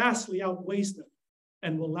vastly outweighs them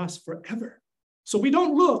and will last forever. So we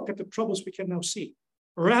don't look at the troubles we can now see.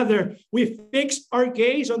 Rather, we fix our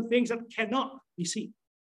gaze on things that cannot be seen.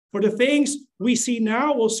 For the things we see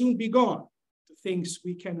now will soon be gone. The things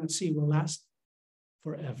we cannot see will last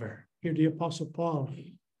forever. Here the Apostle Paul,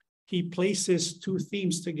 he places two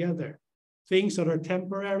themes together. Things that are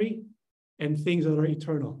temporary and things that are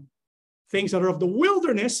eternal. Things that are of the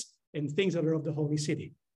wilderness and things that are of the holy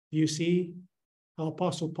city. Do you see how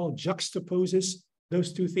Apostle Paul juxtaposes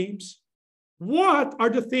those two themes? What are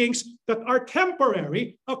the things that are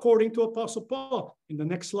temporary according to Apostle Paul? In the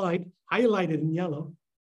next slide, highlighted in yellow,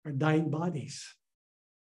 are dying bodies.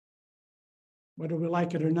 Whether we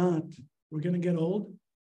like it or not, we're going to get old.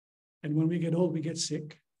 And when we get old, we get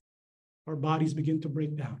sick. Our bodies begin to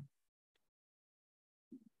break down.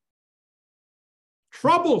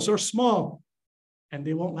 Troubles are small, and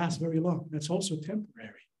they won't last very long. That's also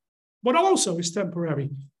temporary. What also is temporary?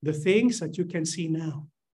 The things that you can see now,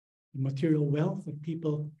 the material wealth that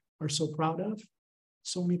people are so proud of,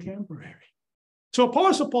 it's only temporary. So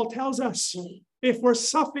Apostle Paul tells us, if we're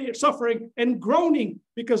suffering and groaning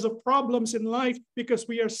because of problems in life, because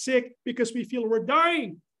we are sick, because we feel we're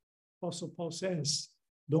dying, Apostle Paul says,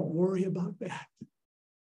 don't worry about that.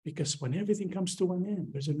 Because when everything comes to an end,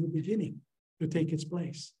 there's a new beginning to take its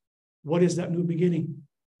place. What is that new beginning?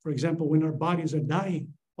 For example, when our bodies are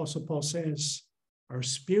dying, Apostle Paul says, our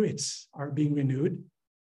spirits are being renewed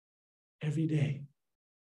every day.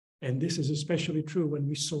 And this is especially true when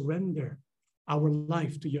we surrender our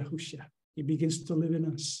life to Yahushua. He begins to live in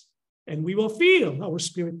us. And we will feel our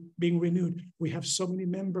spirit being renewed. We have so many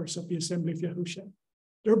members of the Assembly of Yahushua.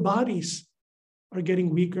 Their bodies are getting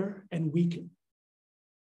weaker and weaker.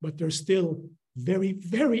 But they're still very,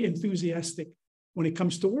 very enthusiastic when it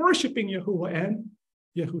comes to worshiping Yahuwah and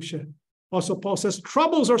Yahushua. Also, Paul says,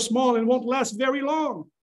 troubles are small and won't last very long.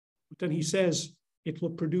 But then he says, it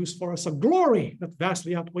will produce for us a glory that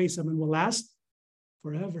vastly outweighs them and will last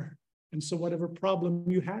forever. And so whatever problem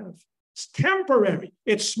you have, it's temporary.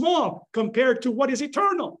 It's small compared to what is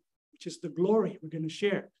eternal, which is the glory we're going to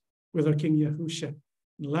share with our King Yahushua.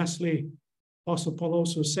 And lastly, Apostle Paul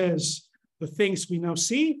also says, the things we now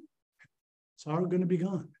see, it's all going to be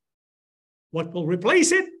gone. What will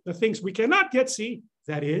replace it? The things we cannot yet see,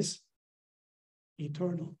 that is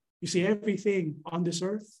eternal. You see, everything on this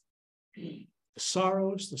earth, the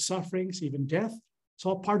sorrows, the sufferings, even death, it's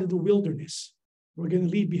all part of the wilderness. We're going to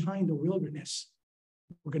leave behind the wilderness.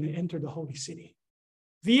 We're going to enter the holy city.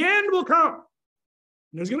 The end will come.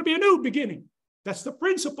 And there's going to be a new beginning. That's the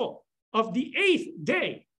principle of the 8th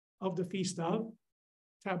day of the Feast of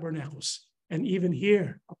Tabernacles. And even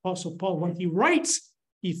here, Apostle Paul, when he writes,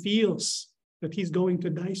 he feels that he's going to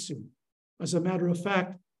die soon. As a matter of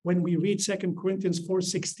fact, when we read 2 Corinthians 4,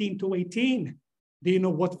 16 to 18, do you know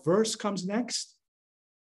what verse comes next?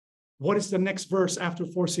 What is the next verse after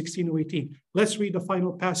 4, 16 to 18? Let's read the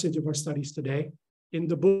final passage of our studies today. in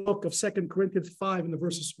the book of 2 Corinthians 5 in the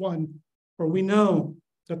verses 1, for we know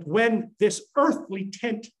that when this earthly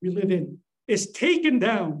tent we live in is taken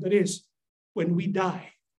down, that is, when we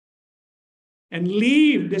die and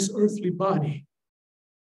leave this earthly body,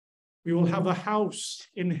 we will have a house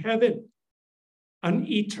in heaven, an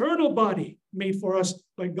eternal body made for us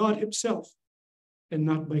by God himself and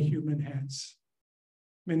not by human hands.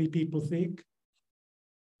 Many people think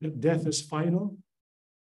that death is final,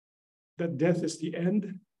 that death is the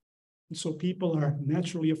end. And so people are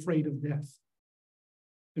naturally afraid of death.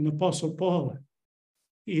 And Apostle Paul,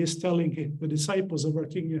 he is telling the disciples of our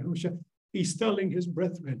King Yahushua, he's telling his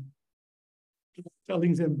brethren,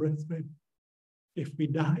 telling them, brethren, if we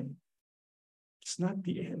die, it's not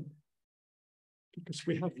the end, because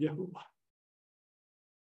we have Yahuwah.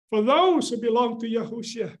 For those who belong to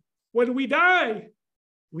Yahushua, when we die,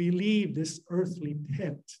 we leave this earthly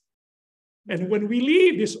tent. And when we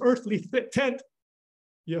leave this earthly tent,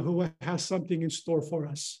 Yahuwah has something in store for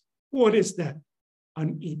us. What is that?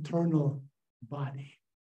 An eternal body.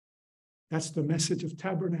 That's the message of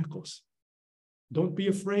Tabernacles. Don't be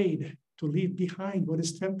afraid to leave behind what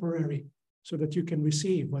is temporary so that you can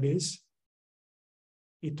receive what is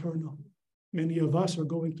eternal. Many of us are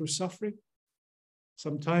going through suffering,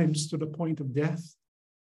 sometimes to the point of death.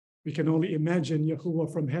 We can only imagine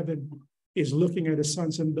Yahuwah from heaven is looking at his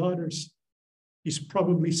sons and daughters. He's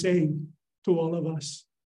probably saying to all of us,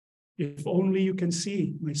 if only you can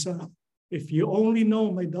see, my son, if you only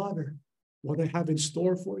know, my daughter, what I have in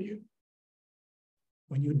store for you.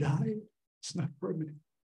 When you die, it's not permanent.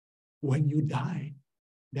 When you die,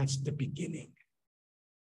 that's the beginning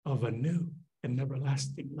of a new and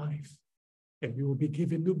everlasting life. And we will be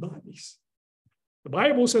given new bodies. The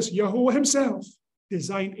Bible says Yahuwah himself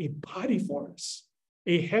designed a body for us,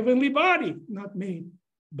 a heavenly body, not made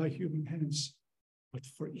by human hands, but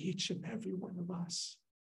for each and every one of us,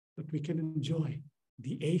 that we can enjoy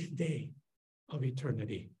the 8th day of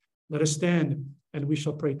eternity. Let us stand and we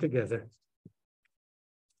shall pray together.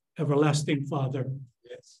 Everlasting Father,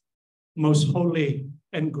 yes, most holy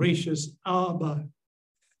and gracious Abba,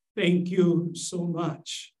 thank you so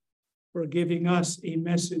much for giving us a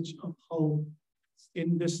message of hope.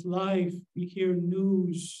 In this life, we hear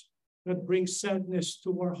news that brings sadness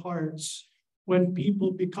to our hearts. When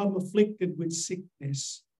people become afflicted with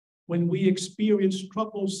sickness, when we experience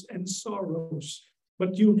troubles and sorrows.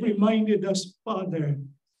 But you reminded us, Father,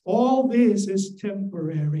 all this is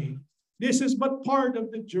temporary. This is but part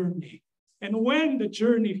of the journey. And when the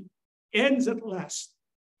journey ends at last,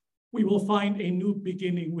 we will find a new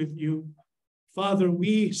beginning with you. Father,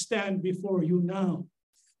 we stand before you now,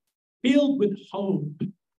 filled with hope,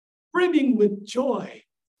 brimming with joy,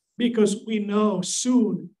 because we know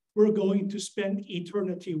soon we're going to spend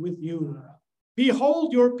eternity with you.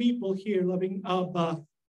 Behold your people here, loving Abba.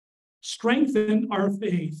 Strengthen our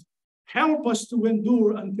faith. Help us to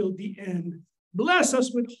endure until the end. Bless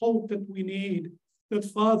us with hope that we need, that,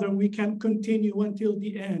 Father, we can continue until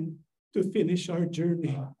the end to finish our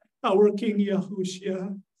journey. Our King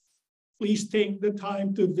Yahushua, please take the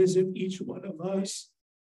time to visit each one of us.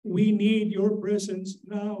 We need your presence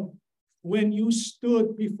now. When you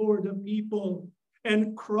stood before the people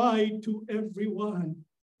and cried to everyone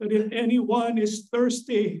that if anyone is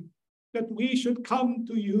thirsty, that we should come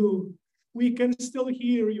to you, we can still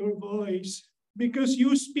hear your voice because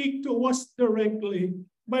you speak to us directly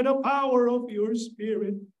by the power of your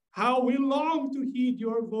Spirit. How we long to heed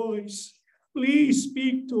your voice. Please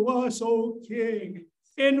speak to us, O King.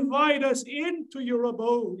 Invite us into your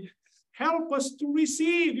abode. Help us to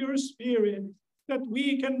receive your Spirit, that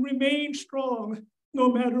we can remain strong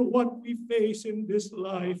no matter what we face in this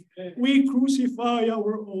life. We crucify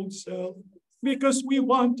our old self because we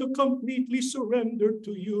want to completely surrender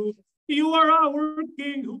to you. You are our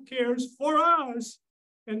King who cares for us.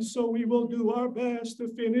 And so we will do our best to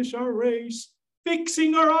finish our race,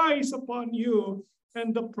 fixing our eyes upon you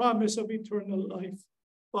and the promise of eternal life.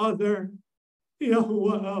 Father,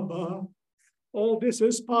 Yahuwah Abba, all this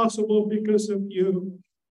is possible because of you.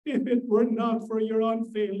 If it were not for your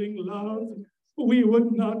unfailing love, we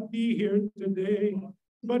would not be here today.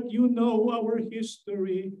 But you know our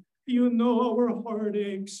history. You know our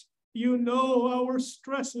heartaches. You know our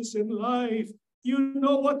stresses in life. You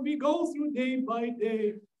know what we go through day by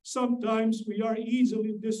day. Sometimes we are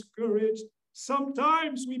easily discouraged.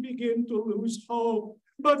 Sometimes we begin to lose hope.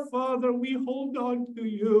 But Father, we hold on to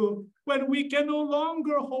you. When we can no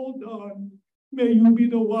longer hold on, may you be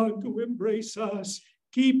the one to embrace us.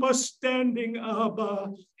 Keep us standing,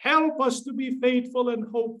 Abba. Help us to be faithful and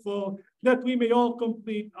hopeful that we may all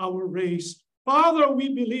complete our race. Father,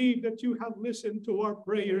 we believe that you have listened to our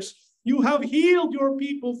prayers. You have healed your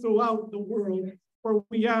people throughout the world. For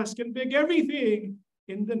we ask and beg everything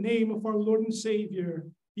in the name of our Lord and Savior,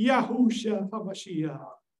 Yahushua HaMashiach.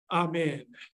 Amen.